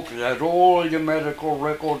 is a book that has all your medical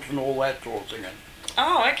records and all that sort of thing in it.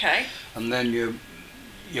 Oh, okay. And then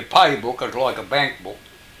your pay book is like a bank book.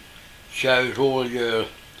 Shows all your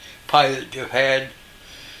pay that you've had,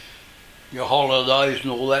 your holidays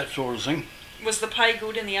and all that sort of thing. Was the pay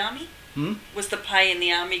good in the army? Hmm? Was the pay in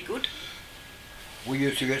the army good? We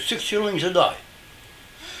used to get 6 shillings a day.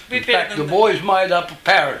 Bit In better fact, than the boys made up a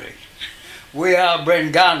parody. We are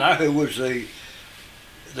Brengana, who was the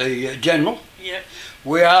general. Yeah.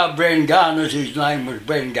 We are Brengana's, his name was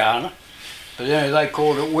Brengana, So then they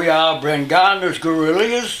called it We Are Brangana's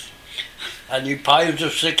Gorillas, and he pays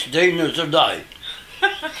us 16 a day.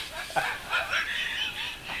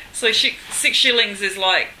 So 6 shillings is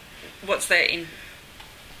like, what's that in?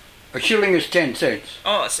 A shilling is 10 cents.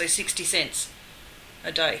 Oh, so 60 cents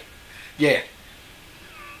a day. Yeah,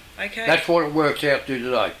 Okay. that's what it works out to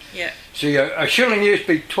today. Yeah. See, a shilling used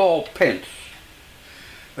to be 12 pence.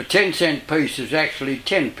 A 10-cent piece is actually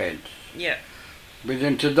 10 pence. Yeah. But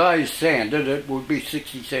in today's standard, it would be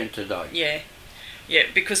 60 cents a day. Yeah. Yeah,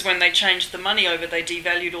 because when they changed the money over, they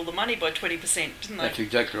devalued all the money by 20%, didn't they? That's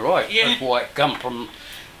exactly right. Yeah. That's why it come from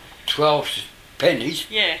 12 pennies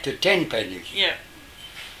Yeah. to 10 pennies. Yeah.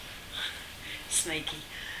 Sneaky.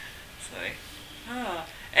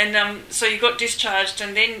 So you got discharged,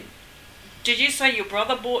 and then did you say your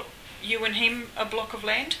brother bought you and him a block of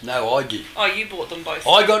land? No, I did. Oh, you bought them both.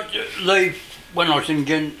 I got leave when I was in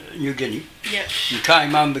New Guinea Yeah. and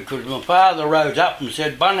came home because my father rose up and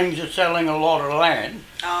said Bunnings are selling a lot of land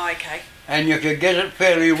Oh, okay. and you could get it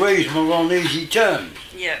fairly reasonable on easy terms.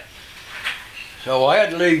 Yeah. So I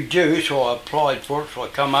had leave due, so I applied for it. So I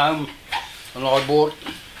come home and I bought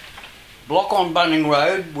a block on Bunning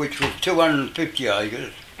Road, which was 250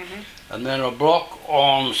 acres, and then a block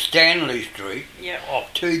on Stanley Street Yeah.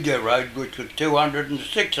 off Tuga Road, which was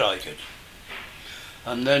 206 acres.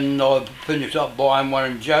 And then I finished up buying one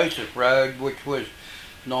in Joseph Road, which was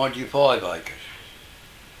 95 acres.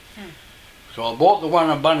 So I bought the one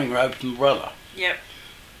on Bunning Road from my brother. Yep.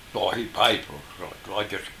 Oh, he paid for it, so I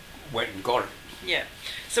just went and got it. Yeah.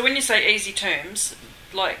 So when you say easy terms,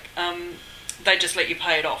 like they just let you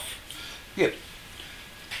pay it off. Yep.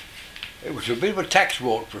 It was a bit of a tax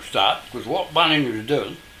rort for a start, because what Bunning was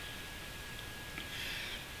doing,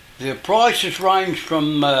 the prices ranged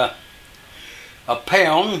from £1,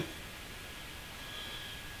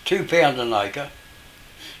 £2 an acre,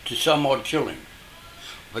 to some odd shillings.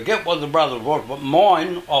 I forget what the brother was, but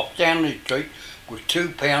mine off Stanley Street was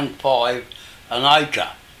 £2.5 an acre.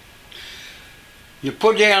 You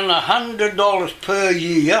put down $100 per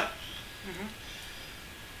year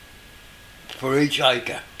for each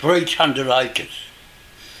acre, for each 100 acres.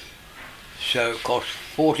 So it cost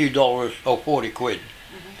 $40 or 40 quid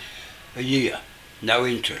a year, no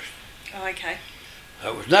interest. Oh, okay.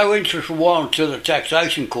 There was no interest for a while until the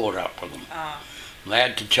taxation caught up with them. Ah. They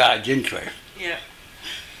had to charge interest. Yeah.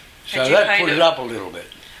 So Had you that paid put it it? up a little bit.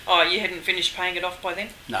 Oh, you hadn't finished paying it off by then?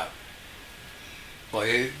 No.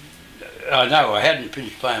 Well, I know I hadn't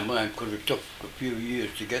finished paying mine because it took a few years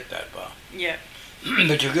to get that far. Yeah.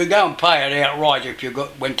 But you could go and pay it outright if you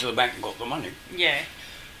went to the bank and got the money. Yeah.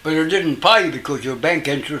 But it didn't pay because your bank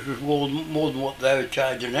interest was more than what they were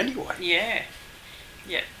charging anyway. Yeah.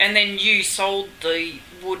 Yeah. And then you sold the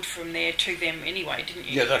wood from there to them anyway, didn't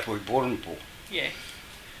you? Yeah, that's what we bought them for. Yeah.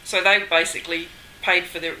 So they basically paid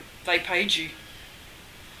for they paid you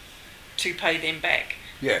to pay them back.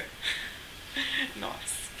 Yeah,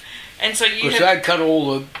 Nice. And so you because have, they cut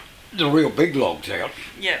all the real big logs out,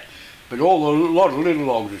 yeah, but a lot of little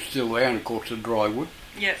logs are still there, and of course the dry wood.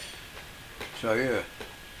 yeah. So yeah,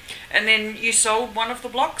 And then you sold one of the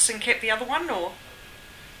blocks and kept the other one, or?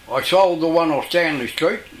 I sold the one off Stanley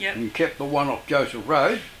Street Yep. and kept the one off Joseph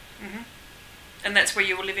Road. And that's where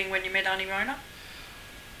you were living when you met Auntie Rona?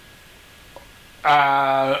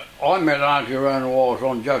 I met Auntie Rona while I was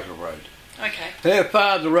on Joseph Road. Okay. Her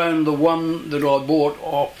father owned the one that I bought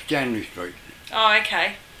off Stanley Street. Oh,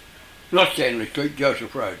 okay. Not Stanley Street,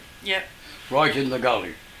 Joseph Road. Yep. Right in the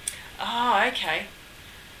gully. Oh, okay.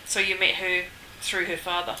 So you met her through her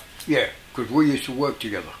father? Yeah, because we used to work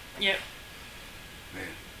together. Yep.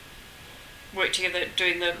 Yeah. Work together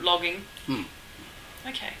doing the logging? Hmm.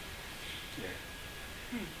 Okay. Yeah.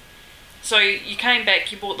 So you came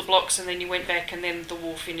back, you bought the blocks, and then you went back, and then the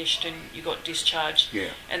war finished and you got discharged. Yeah.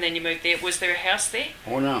 And then you moved there. Was there a house there?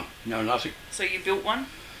 Oh no, nothing. So you built one?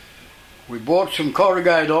 We bought some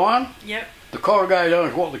corrugated iron. Yep. The corrugated iron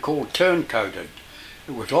is what they call turncoated.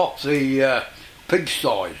 It was off the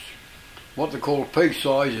pigsties. What they call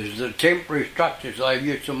pigsties is the temporary structures they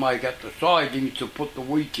used to make at the sidings to put the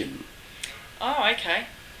wheat in. Oh, okay.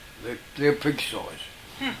 They're pigsties.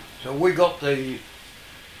 So we got the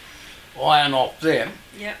iron off them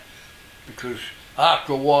Yep. because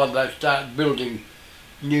after a while they started building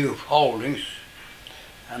new holdings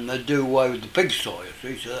and they do away with the pigsty, you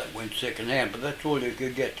see, so that went second hand, but that's all you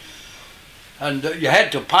could get. And you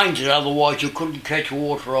had to paint it, otherwise you couldn't catch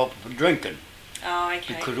water off for drinking Oh,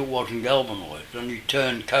 okay. because it wasn't galvanised, only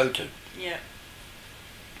turned coated. Yeah.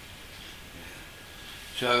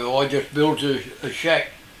 So I just built a shack,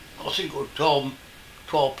 I think it was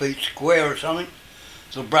 12 feet square or something.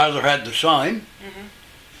 The brother had the same.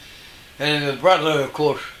 And the brother, of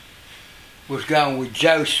course, was going with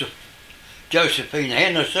Josephine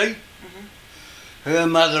Hennessy. Her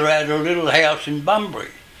mother had a little house in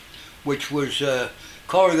Bunbury, which was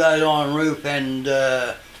corrugated iron roof and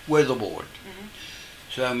weatherboard.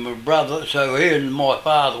 So he and my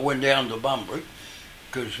father went down to Bunbury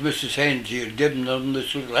because Mrs. Hennessy had given them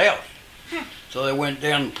this little house. So they went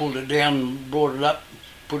down and pulled it down, brought it up,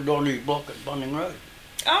 put it on his block at Bunning Road.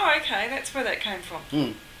 Oh, okay, that's where that came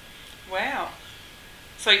from. Wow.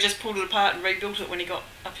 So he just pulled it apart and rebuilt it when he got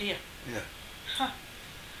up here? Yeah. Huh.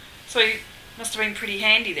 So he must have been pretty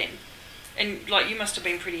handy then. And, like, you must have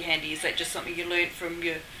been pretty handy. Is that just something you learnt from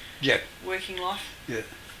your working life? Yeah.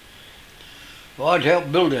 Well, I'd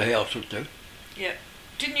help build a house or two. Yeah.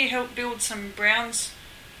 Didn't you help build some Brown's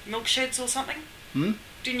milk sheds or something? Hmm?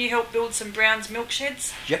 Didn't you help build some Brown's milk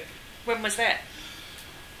sheds? Yep. When was that?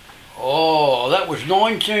 Oh, that was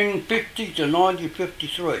 1950 to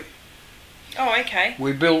 1953. Oh, okay.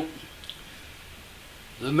 We built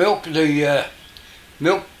the milk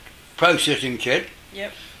processing shed,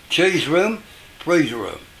 Yep. cheese room, freezer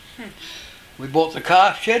room. We bought the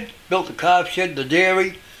calf shed, built the calf shed, the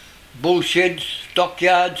dairy, bull sheds,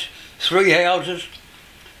 stockyards, 3 houses,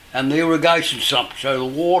 and the irrigation sump. So the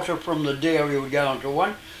water from the dairy would go into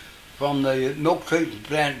one, from the milk treatment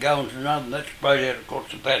plant go into another, and that's sprayed out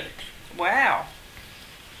across the paddocks. Wow.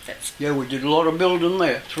 Yeah, we did a lot of building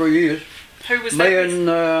there, 3 years. Who was that Me with?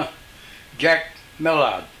 and Jack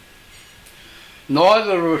Millard.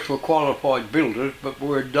 Neither of us were qualified builders, but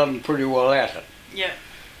we had done pretty well at it. Yeah.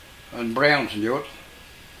 And Browns knew it.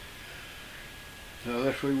 So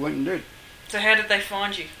that's what we went and did. So how did they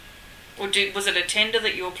find you? Or was it a tender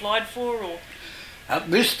that you applied for, or?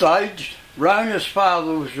 At this stage, Rona's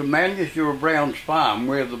father was the manager of Brown's farm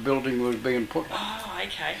where the building was being put on. Oh,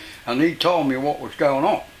 okay. And he told me what was going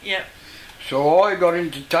on. Yep. So I got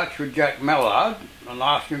into touch with Jack Mallard and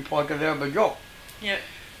asked him if I could have a job. Yep.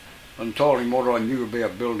 And told him what I knew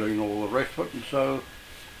about building and all the rest of it. And so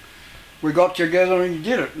we got together and he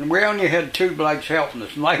did it. And we only had 2 blokes helping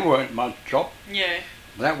us, and they weren't much chop. Yeah.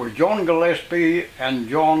 That was John Gillespie and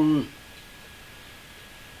John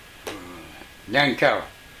Nankara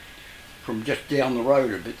from just down the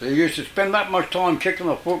road a bit. They used to spend that much time kicking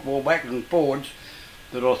the football back and forwards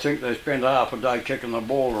that I think they spent half a day kicking the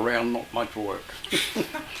ball around, not much work.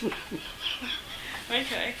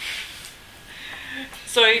 Okay.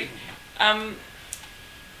 So,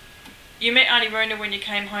 you met Auntie Rona when you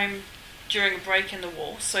came home during a break in the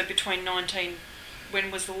war, so between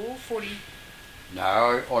when was the war? 40?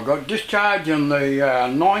 No, I got discharged on the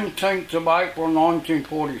 19th of April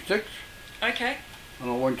 1946. Okay. And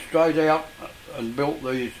I went straight out and built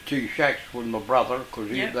these 2 shacks with my brother, because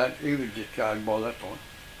he was discharged by that time.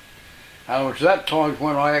 And it was that time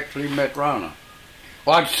when I actually met Rona.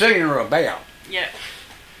 Well, I'd seen her about, Yeah.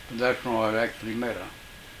 but that's when I'd actually met her.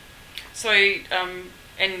 So,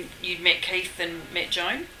 and you'd met Keith and met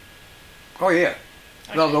Joan? Oh yeah,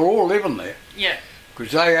 Okay. no, they're all living there, Yeah.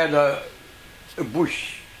 because they had a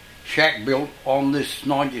bush shack built on this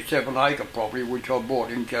 97-acre property which I bought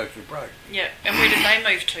in Joseph Road. Yeah. And where did they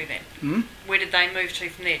move to then? Hmm? Where did they move to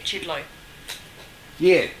from there? Chidlow?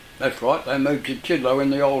 Yeah, that's right, they moved to Chidlow in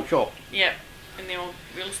the old shop. Yeah. In the old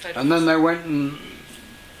real estate And then they went and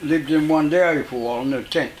lived in one dairy for a while in a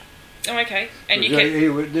tent. Oh, okay. And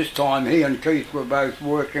you This time he and Keith were both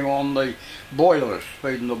working on the boilers,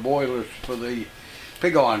 feeding the boilers for the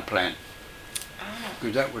pig iron plant,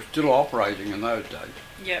 because that was still operating in those days.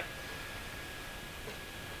 Yep.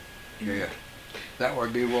 Yeah, that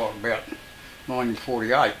would be what, about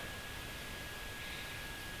 1948,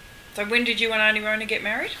 So when did you and Auntie Rona get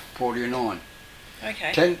married? 49.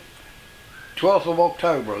 Okay. 12th of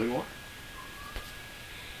October, I think it was.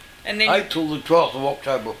 And then 8th till the 12th of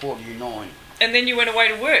October 49. and then you went away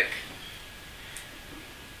to work.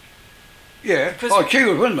 Yeah, 'Cause- she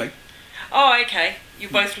was with me. Oh, okay. You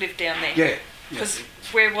both lived down there. Yeah, Because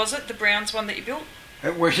where was it? The Browns one that you built?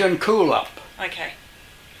 it was in Coolup. Okay.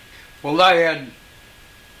 Well, they had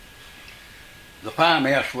the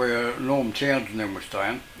farmhouse where Norm Townsend was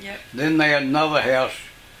staying. Yep. Then they had another house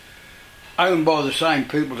owned by the same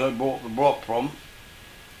people that bought the block from,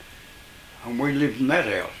 and we lived in that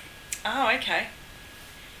house. Oh, okay.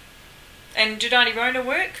 And did Auntie Rona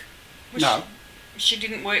work? Was No. She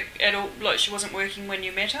didn't work at all. Like she wasn't working when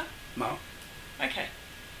you met her. No, Okay.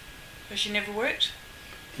 So she never worked.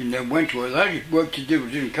 she never went to it. They just worked to do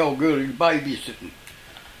was in Kalgoorlie babysitting.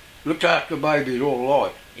 Looked after babies all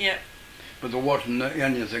life, Yeah. but there wasn't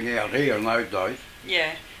anything out here in those days.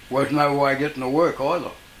 Yeah. Wasn't no way getting to work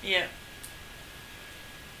either. Yeah.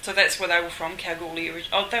 So that's where they were from, Kalgoorlie.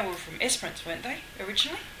 Oh, they were from Esperance, weren't they,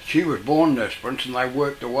 originally? She was born in Esperance and they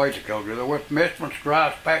worked their way to Kalgoorlie. They went from Esperance,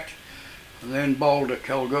 Grass Patch, and then Boulder,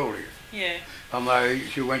 Kalgoorlie. Yeah. And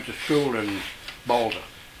she went to school in Boulder.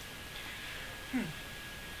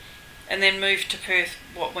 And then moved to Perth,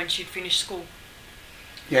 when she'd finished school?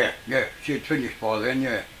 Yeah, she'd finished by then,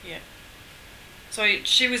 yeah. Yeah. So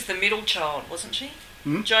she was the middle child, wasn't she?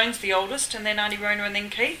 Joan's the oldest, and then Auntie Rona, and then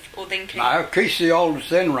Keith? Or then Keith? No, Keith's the oldest,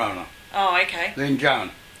 then Rona. Oh, okay. Then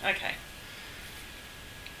Joan. Okay.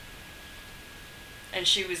 And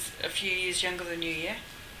she was a few years younger than you, yeah?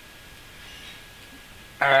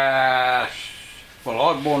 Well,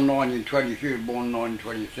 I was born 1920, she was born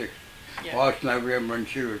 1926. Yeah. I was November and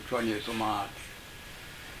she was 20th of March.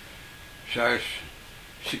 So it's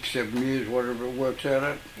 6-7 years, whatever it works out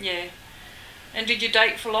at. Yeah. And did you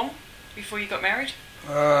date for long before you got married?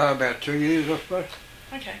 About 2 years, I suppose.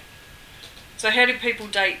 Okay. So how did people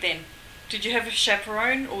date then? Did you have a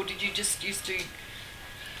chaperone, or did you just used to...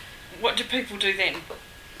 What did people do then?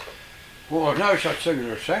 Well, there's no such thing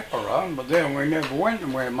as a chaperone, but then we never went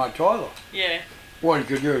anywhere much either. Yeah. What you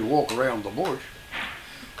could do is walk around the bush,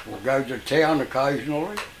 or go to town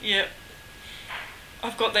occasionally. Yeah.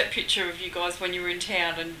 I've got that picture of you guys when you were in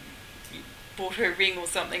town and you bought her a ring or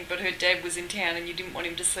something, but her dad was in town and you didn't want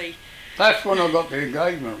him to see. That's when I got the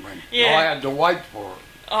engagement ring. Yeah. I had to wait for it.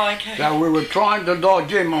 Oh, okay. So we were trying to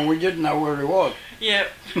dodge him and we didn't know where he was. Yeah.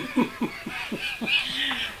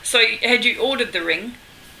 So had you ordered the ring?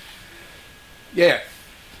 Yeah.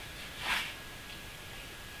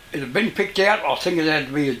 It had been picked out, I think it had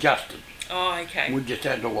to be adjusted. Oh, okay. We just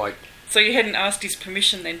had to wait. So you hadn't asked his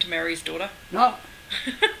permission then to marry his daughter? No.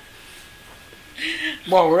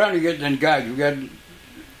 Well, we're only getting engaged.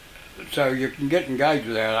 So you can get engaged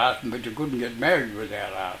without asking, but you couldn't get married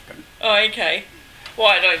without asking. Oh, okay. Well,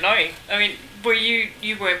 I don't know. I mean,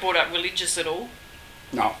 you weren't brought up religious at all?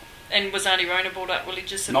 No. And was Auntie Rona brought up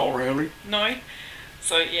religious at all? Not really. No?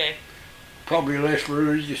 So, yeah. Probably less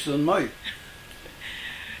religious than me.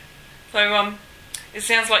 So, it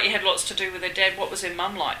sounds like you had lots to do with her dad. What was her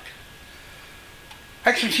mum like?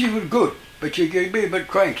 Actually, she was good, but she could be a bit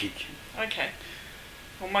cranky. Okay.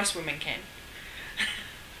 Well, most women can.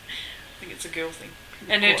 I think it's a girl thing.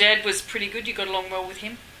 And her dad was pretty good? You got along well with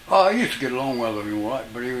him? Oh, I used to get along with him all right,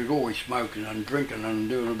 but he was always smoking and drinking and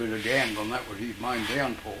doing a bit of gambling. That was his main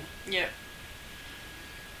downfall. Yeah.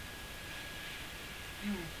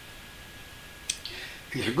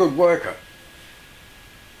 He's a good worker.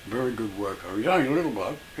 Very good worker. He's only a little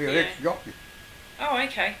bloke. He's an ex-jockey. Oh,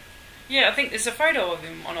 okay. Yeah, I think there's a photo of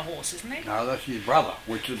him on a horse, isn't there? No, that's his brother,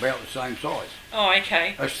 which is about the same size. Oh,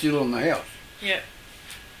 okay. That's still in the house. Yeah.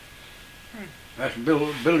 That's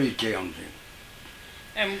Billy Townsend.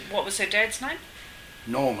 And what was her dad's name?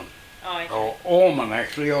 Norman. Oh, okay. Or Orman,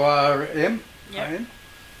 actually, O-R-M. Yep.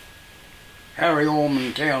 Harry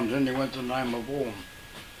Orman Townsend, he went the name of Orm.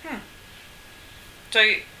 So,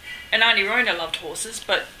 and Auntie Rona loved horses,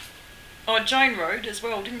 but... Oh, Joan rode as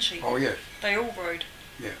well, didn't she? Oh, yes. They all rode.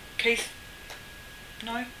 Yeah. Keith?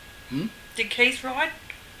 No? Did Keith ride?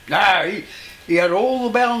 No, he had all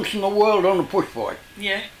the balance in the world on a push bike.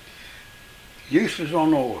 Yeah. Useless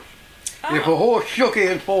on a horse. Oh. If a horse shook,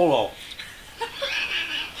 he'd fall off.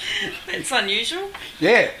 That's unusual.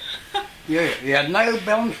 Yeah. Yeah, he had no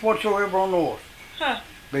balance whatsoever on a horse. Huh.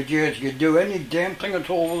 But you could do any damn thing at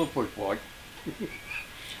all with a push bike.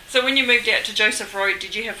 So when you moved out to Joseph Road,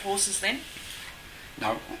 did you have horses then?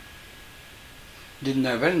 No. Didn't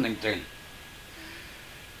have anything then.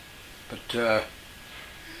 But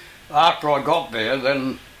after I got there,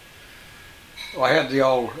 then I had the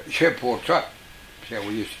old Chevport truck. That's how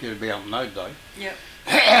we used to get about in those days. Yep.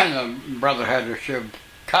 And my brother had a Chev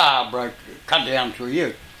car cut down to a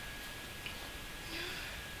ute.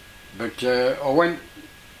 But I went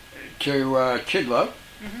to Chidlow,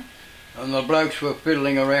 and the blokes were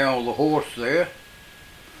fiddling around with the horse there,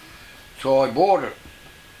 so I bought it,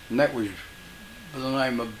 and that was by the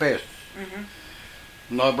name of Bess.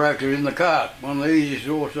 And I broke it in the cart, one of the easiest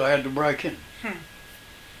horses I had to break in.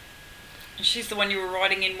 And she's the one you were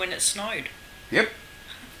riding in when it snowed? Yep.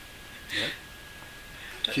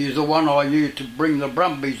 She's the one I used to bring the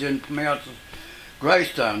Brumbies in from out the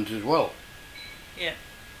Greystones as well. Yeah.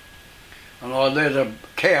 And I led a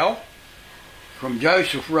cow from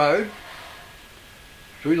Joseph Road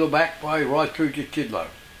through the back way right through to Chidlow.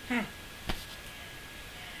 How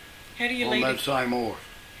do you on lead that same horse.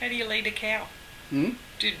 How do you lead a cow? Hmm?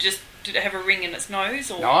 Did it have a ring in its nose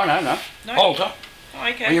or? No. No? Halter. Oh,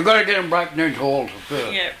 okay. And you've got to get them broken into halter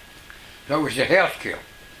first. Yeah. So it was a house cow.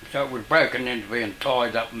 So it was broken into being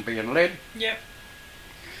tied up and being led. Yep.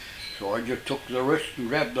 So I just took the wrist and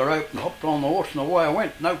grabbed the rope and hopped on the horse and away I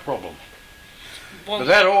went, no problem. Well, but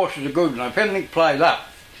that horse is a good one. If anything played up,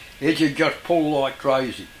 it would just pull like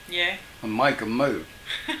crazy. Yeah. And make 'em move.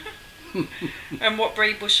 And what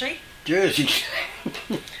breed was she? Jersey.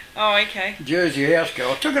 Oh, okay. Jersey house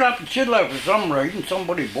girl. I took it up to Chidlow for some reason.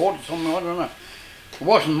 Somebody bought it, something, I don't know. It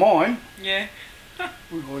wasn't mine. Yeah. I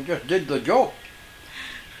just did the job.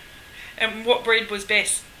 And what breed was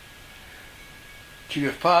Bess? She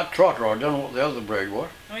was part trotter. I don't know what the other breed was.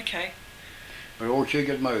 Okay. But all she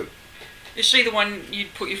could move. Is she the one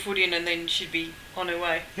you'd put your foot in and then she'd be on her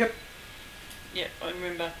way? Yep. Yeah, I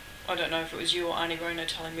remember. I don't know if it was you or Auntie Rona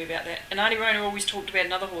telling me about that. And Auntie Rona always talked about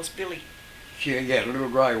another horse, Billy. Yeah, a little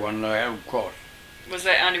grey one, Harold Cross. Was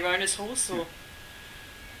that Auntie Rona's horse, or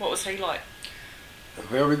what was he like? A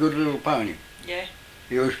very good little pony. Yeah.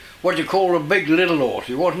 He was what you call a big little horse.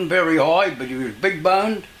 He wasn't very high, but he was big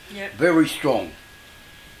boned, Yep. very strong.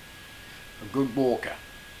 A good walker.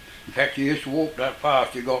 In fact, he used to walk that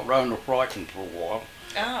fast, he got Rona frightened for a while.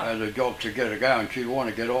 Ah. Had a job to get her going. She'd want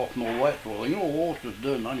to get off and all that. Well, you know, horses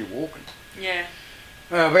doing only walking. Yeah.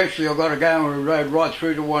 Eventually I got her going and we rode right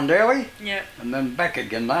through to Wandowie. Yeah. And then back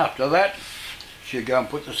again after that. She'd go and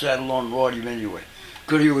put the saddle on and ride him anyway.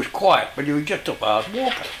 Because he was quiet, but he was just a fast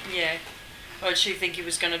walker. Yeah. Or did she think he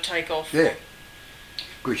was going to take off? Yeah.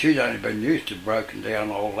 Because she'd only been used to broken down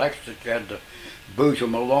old accidents. She had to boot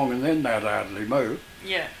them along and then they'd hardly move.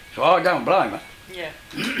 Yeah. So I don't blame her. Yeah.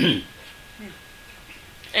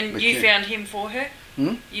 And But you yeah. found him for her?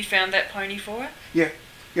 Hmm? You found that pony for her? Yeah,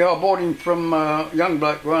 I bought him from a young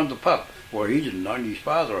bloke who owned the pub. Well, he didn't own it, his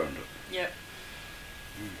father owned it. Yep.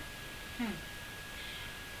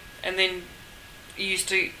 And then you used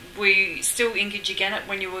to, were you still in Gidgegannet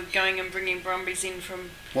when you were going and bringing brumbies in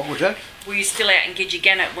from, What was that? were you still out in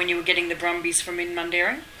Gidgegannet when you were getting the brumbies from in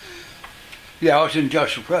Mundaring? Yeah, I was in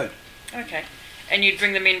Joseph Road. Okay. And you'd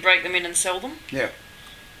bring them in, break them in and sell them? Yeah,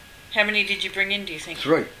 How many did you bring in, do you think?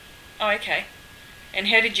 3. Oh, okay. And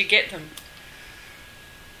how did you get them?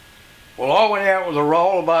 Well, I went out with a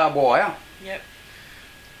roll of barbed wire Yep.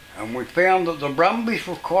 and we found that the brumbies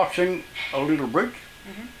were crossing a little bridge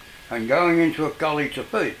Mhm. and going into a gully to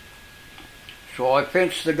feed. So I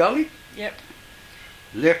fenced the gully, Yep.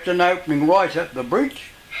 left an opening right at the bridge.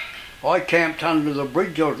 I camped under the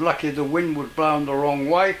bridge. I was lucky the wind was blowing the wrong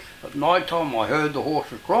way. At night time I heard the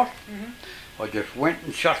horses cross. Mhm. I just went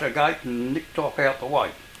and shut a gate and nicked off out the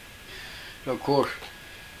way. So of course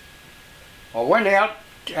I went out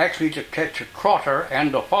actually to catch a trotter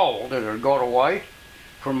and a foal that had got away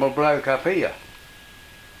from a bloke up here.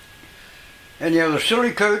 Anyhow, the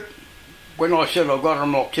silly coot, when I said I got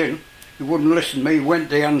him locked in, he wouldn't listen to me. He went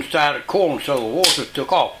down and started calling, so the horses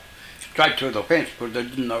took off straight to the fence because they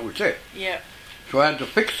didn't know it was there. Yep. So I had to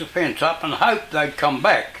fix the fence up and hope they'd come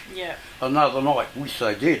back Yep. another night, which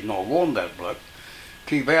they did, and I warned that bloke.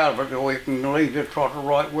 Keep out of it or you can leave your trotter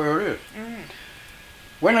right where it is. Mm.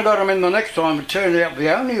 When I got him in the next time, it turned out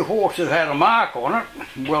the only horse that had a mark on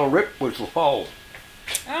it, well ripped, was the foal.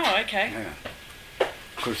 Oh, okay. Yeah.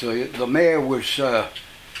 Because the mare was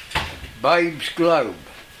Babe's Globe,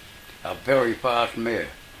 a very fast mare.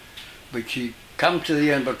 But she come to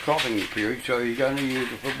the end of the trotting period, so you're going to use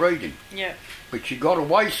her for breeding. Yep. But she got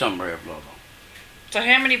away somewhere, brother. So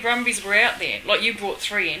how many brumbies were out there? Like you brought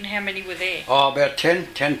 3 in, how many were there? Oh, about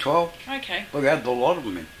 10, 12. Okay. We had a lot of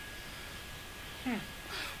them in.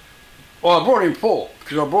 Well, I brought in 4,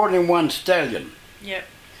 because I brought in 1 stallion. Yep.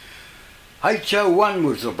 HO1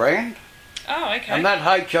 was the brand, Oh, okay. and that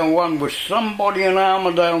HO1 was somebody in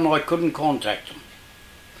Armadale and I couldn't contact them.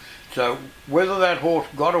 So whether that horse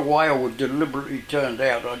got away or was deliberately turned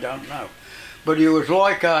out, I don't know. But he was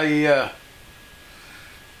like a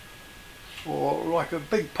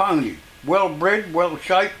big pony, well bred, well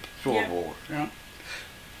shaped sort of horse, you know.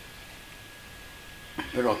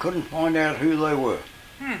 But I couldn't find out who they were.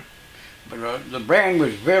 But the brand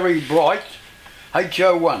was very bright,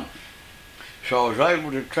 HO1. So I was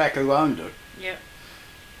able to track who owned it. Yep.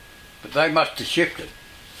 But they must have shifted.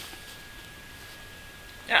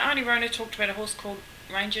 Auntie Rona talked about a horse called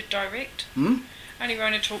Ranger Direct. Auntie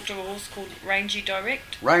Rona talked to a horse called Rangy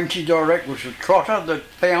Direct. Rangy Direct was a trotter that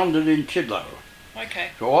foundered in Chidlow.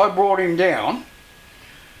 Okay. So I brought him down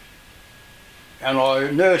and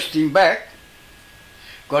I nursed him back,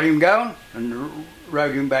 got him going and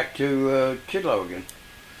rode him back to Chidlow again.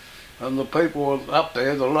 And the people up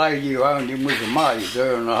there, the lady who owned him was a maid,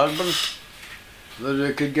 her and her husband, that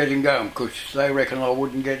they could get him going because they reckon I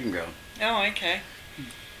wouldn't get him going. Oh, okay.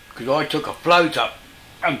 Because I took a float up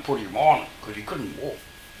and put him on it because he couldn't walk.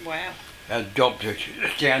 Wow. Had a job to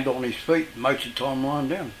stand on his feet most of the time lying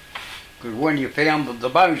down. Because when you found that the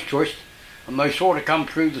bones twist, and they sort of come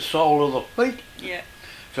through the sole of the feet. Yeah.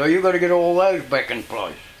 So you've got to get all those back in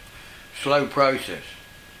place. Slow process.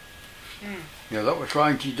 Mm. Yeah, that was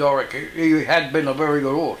Rangy Doric. He had been a very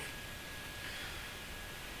good horse.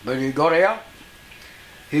 But he got out.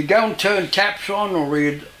 He'd go and turn taps on, or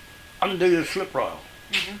he'd undo the slip rail.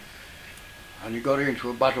 Mm-hmm. And he got into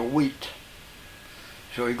a butt of wheat.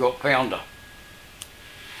 So he got pounder.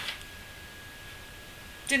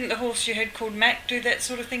 Didn't the horse you had called Mac do that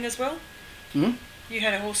sort of thing as well? Hmm? You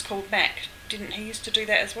had a horse called Mac. Didn't he used to do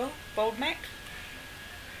that as well? Bold Mac?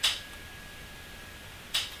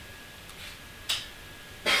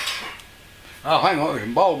 Oh, hang on, it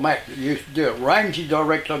was Bold Mac that used to do it. Rangy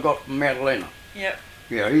Direct I got from Madalena. Yep.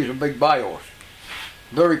 Yeah, he's a big bay horse.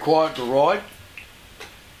 Very quiet to ride,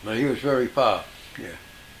 but he was very fast. Yeah.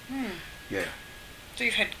 Hmm. Yeah. So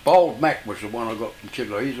you've had... Bold Mac was the one I got from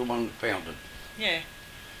Chidler. He's the one that found it. Yeah.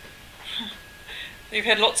 You've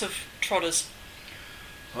had lots of trotters.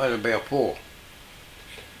 I had about 4.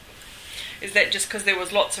 Is that just because there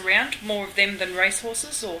was lots around? More of them than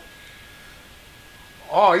racehorses, or...?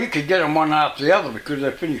 Oh, you could get them one after the other because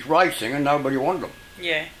they finished racing and nobody wanted them.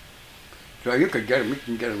 Yeah. So you could get them, you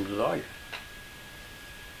can get them today.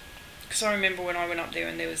 Because I remember when I went up there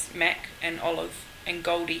and there was Mac and Olive and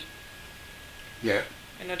Goldie. Yeah.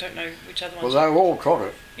 And I don't know which other Well, ones. they were all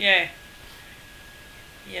trotters. Yeah.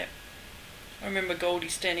 Yeah. I remember Goldie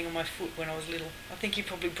standing on my foot when I was little. I think he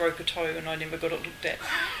probably broke a toe and I never got it looked at.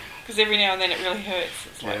 Because every now and then it really hurts.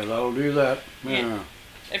 It's like, Yeah, they'll do that. Yeah.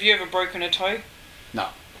 Have you ever broken a toe? No.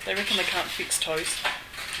 They reckon they can't fix toes.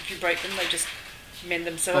 If you break them, they just mend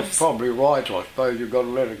themselves. That's probably right, I suppose. You've got to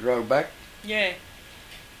let it grow back. Yeah.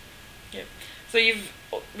 Yep. So you've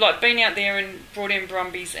like been out there and brought in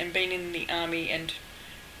Brumbies and been in the army and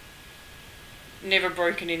never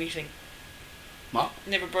broken anything. No.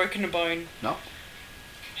 Never broken a bone. No.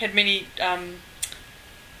 Had many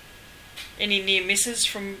any near misses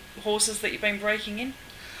from horses that you've been breaking in?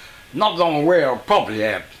 Not that I'm aware of, probably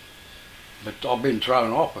have. But I've been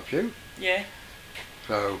thrown off a few. Yeah.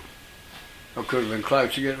 So I could have been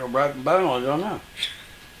close to getting a broken bone, I don't know.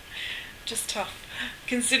 Just tough.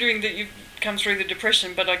 Considering that you've come through the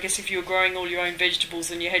depression, but I guess if you were growing all your own vegetables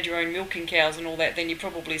and you had your own milking cows and all that, then you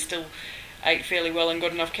probably still ate fairly well and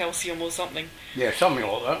got enough calcium or something. Yeah, something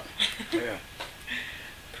like that. Yeah.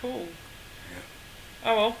 Cool. Yeah.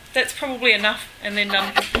 Oh well, that's probably enough, and then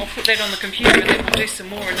I'll put that on the computer and then we'll do some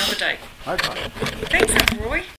more another day. Okay. Thanks, Uncle Roy.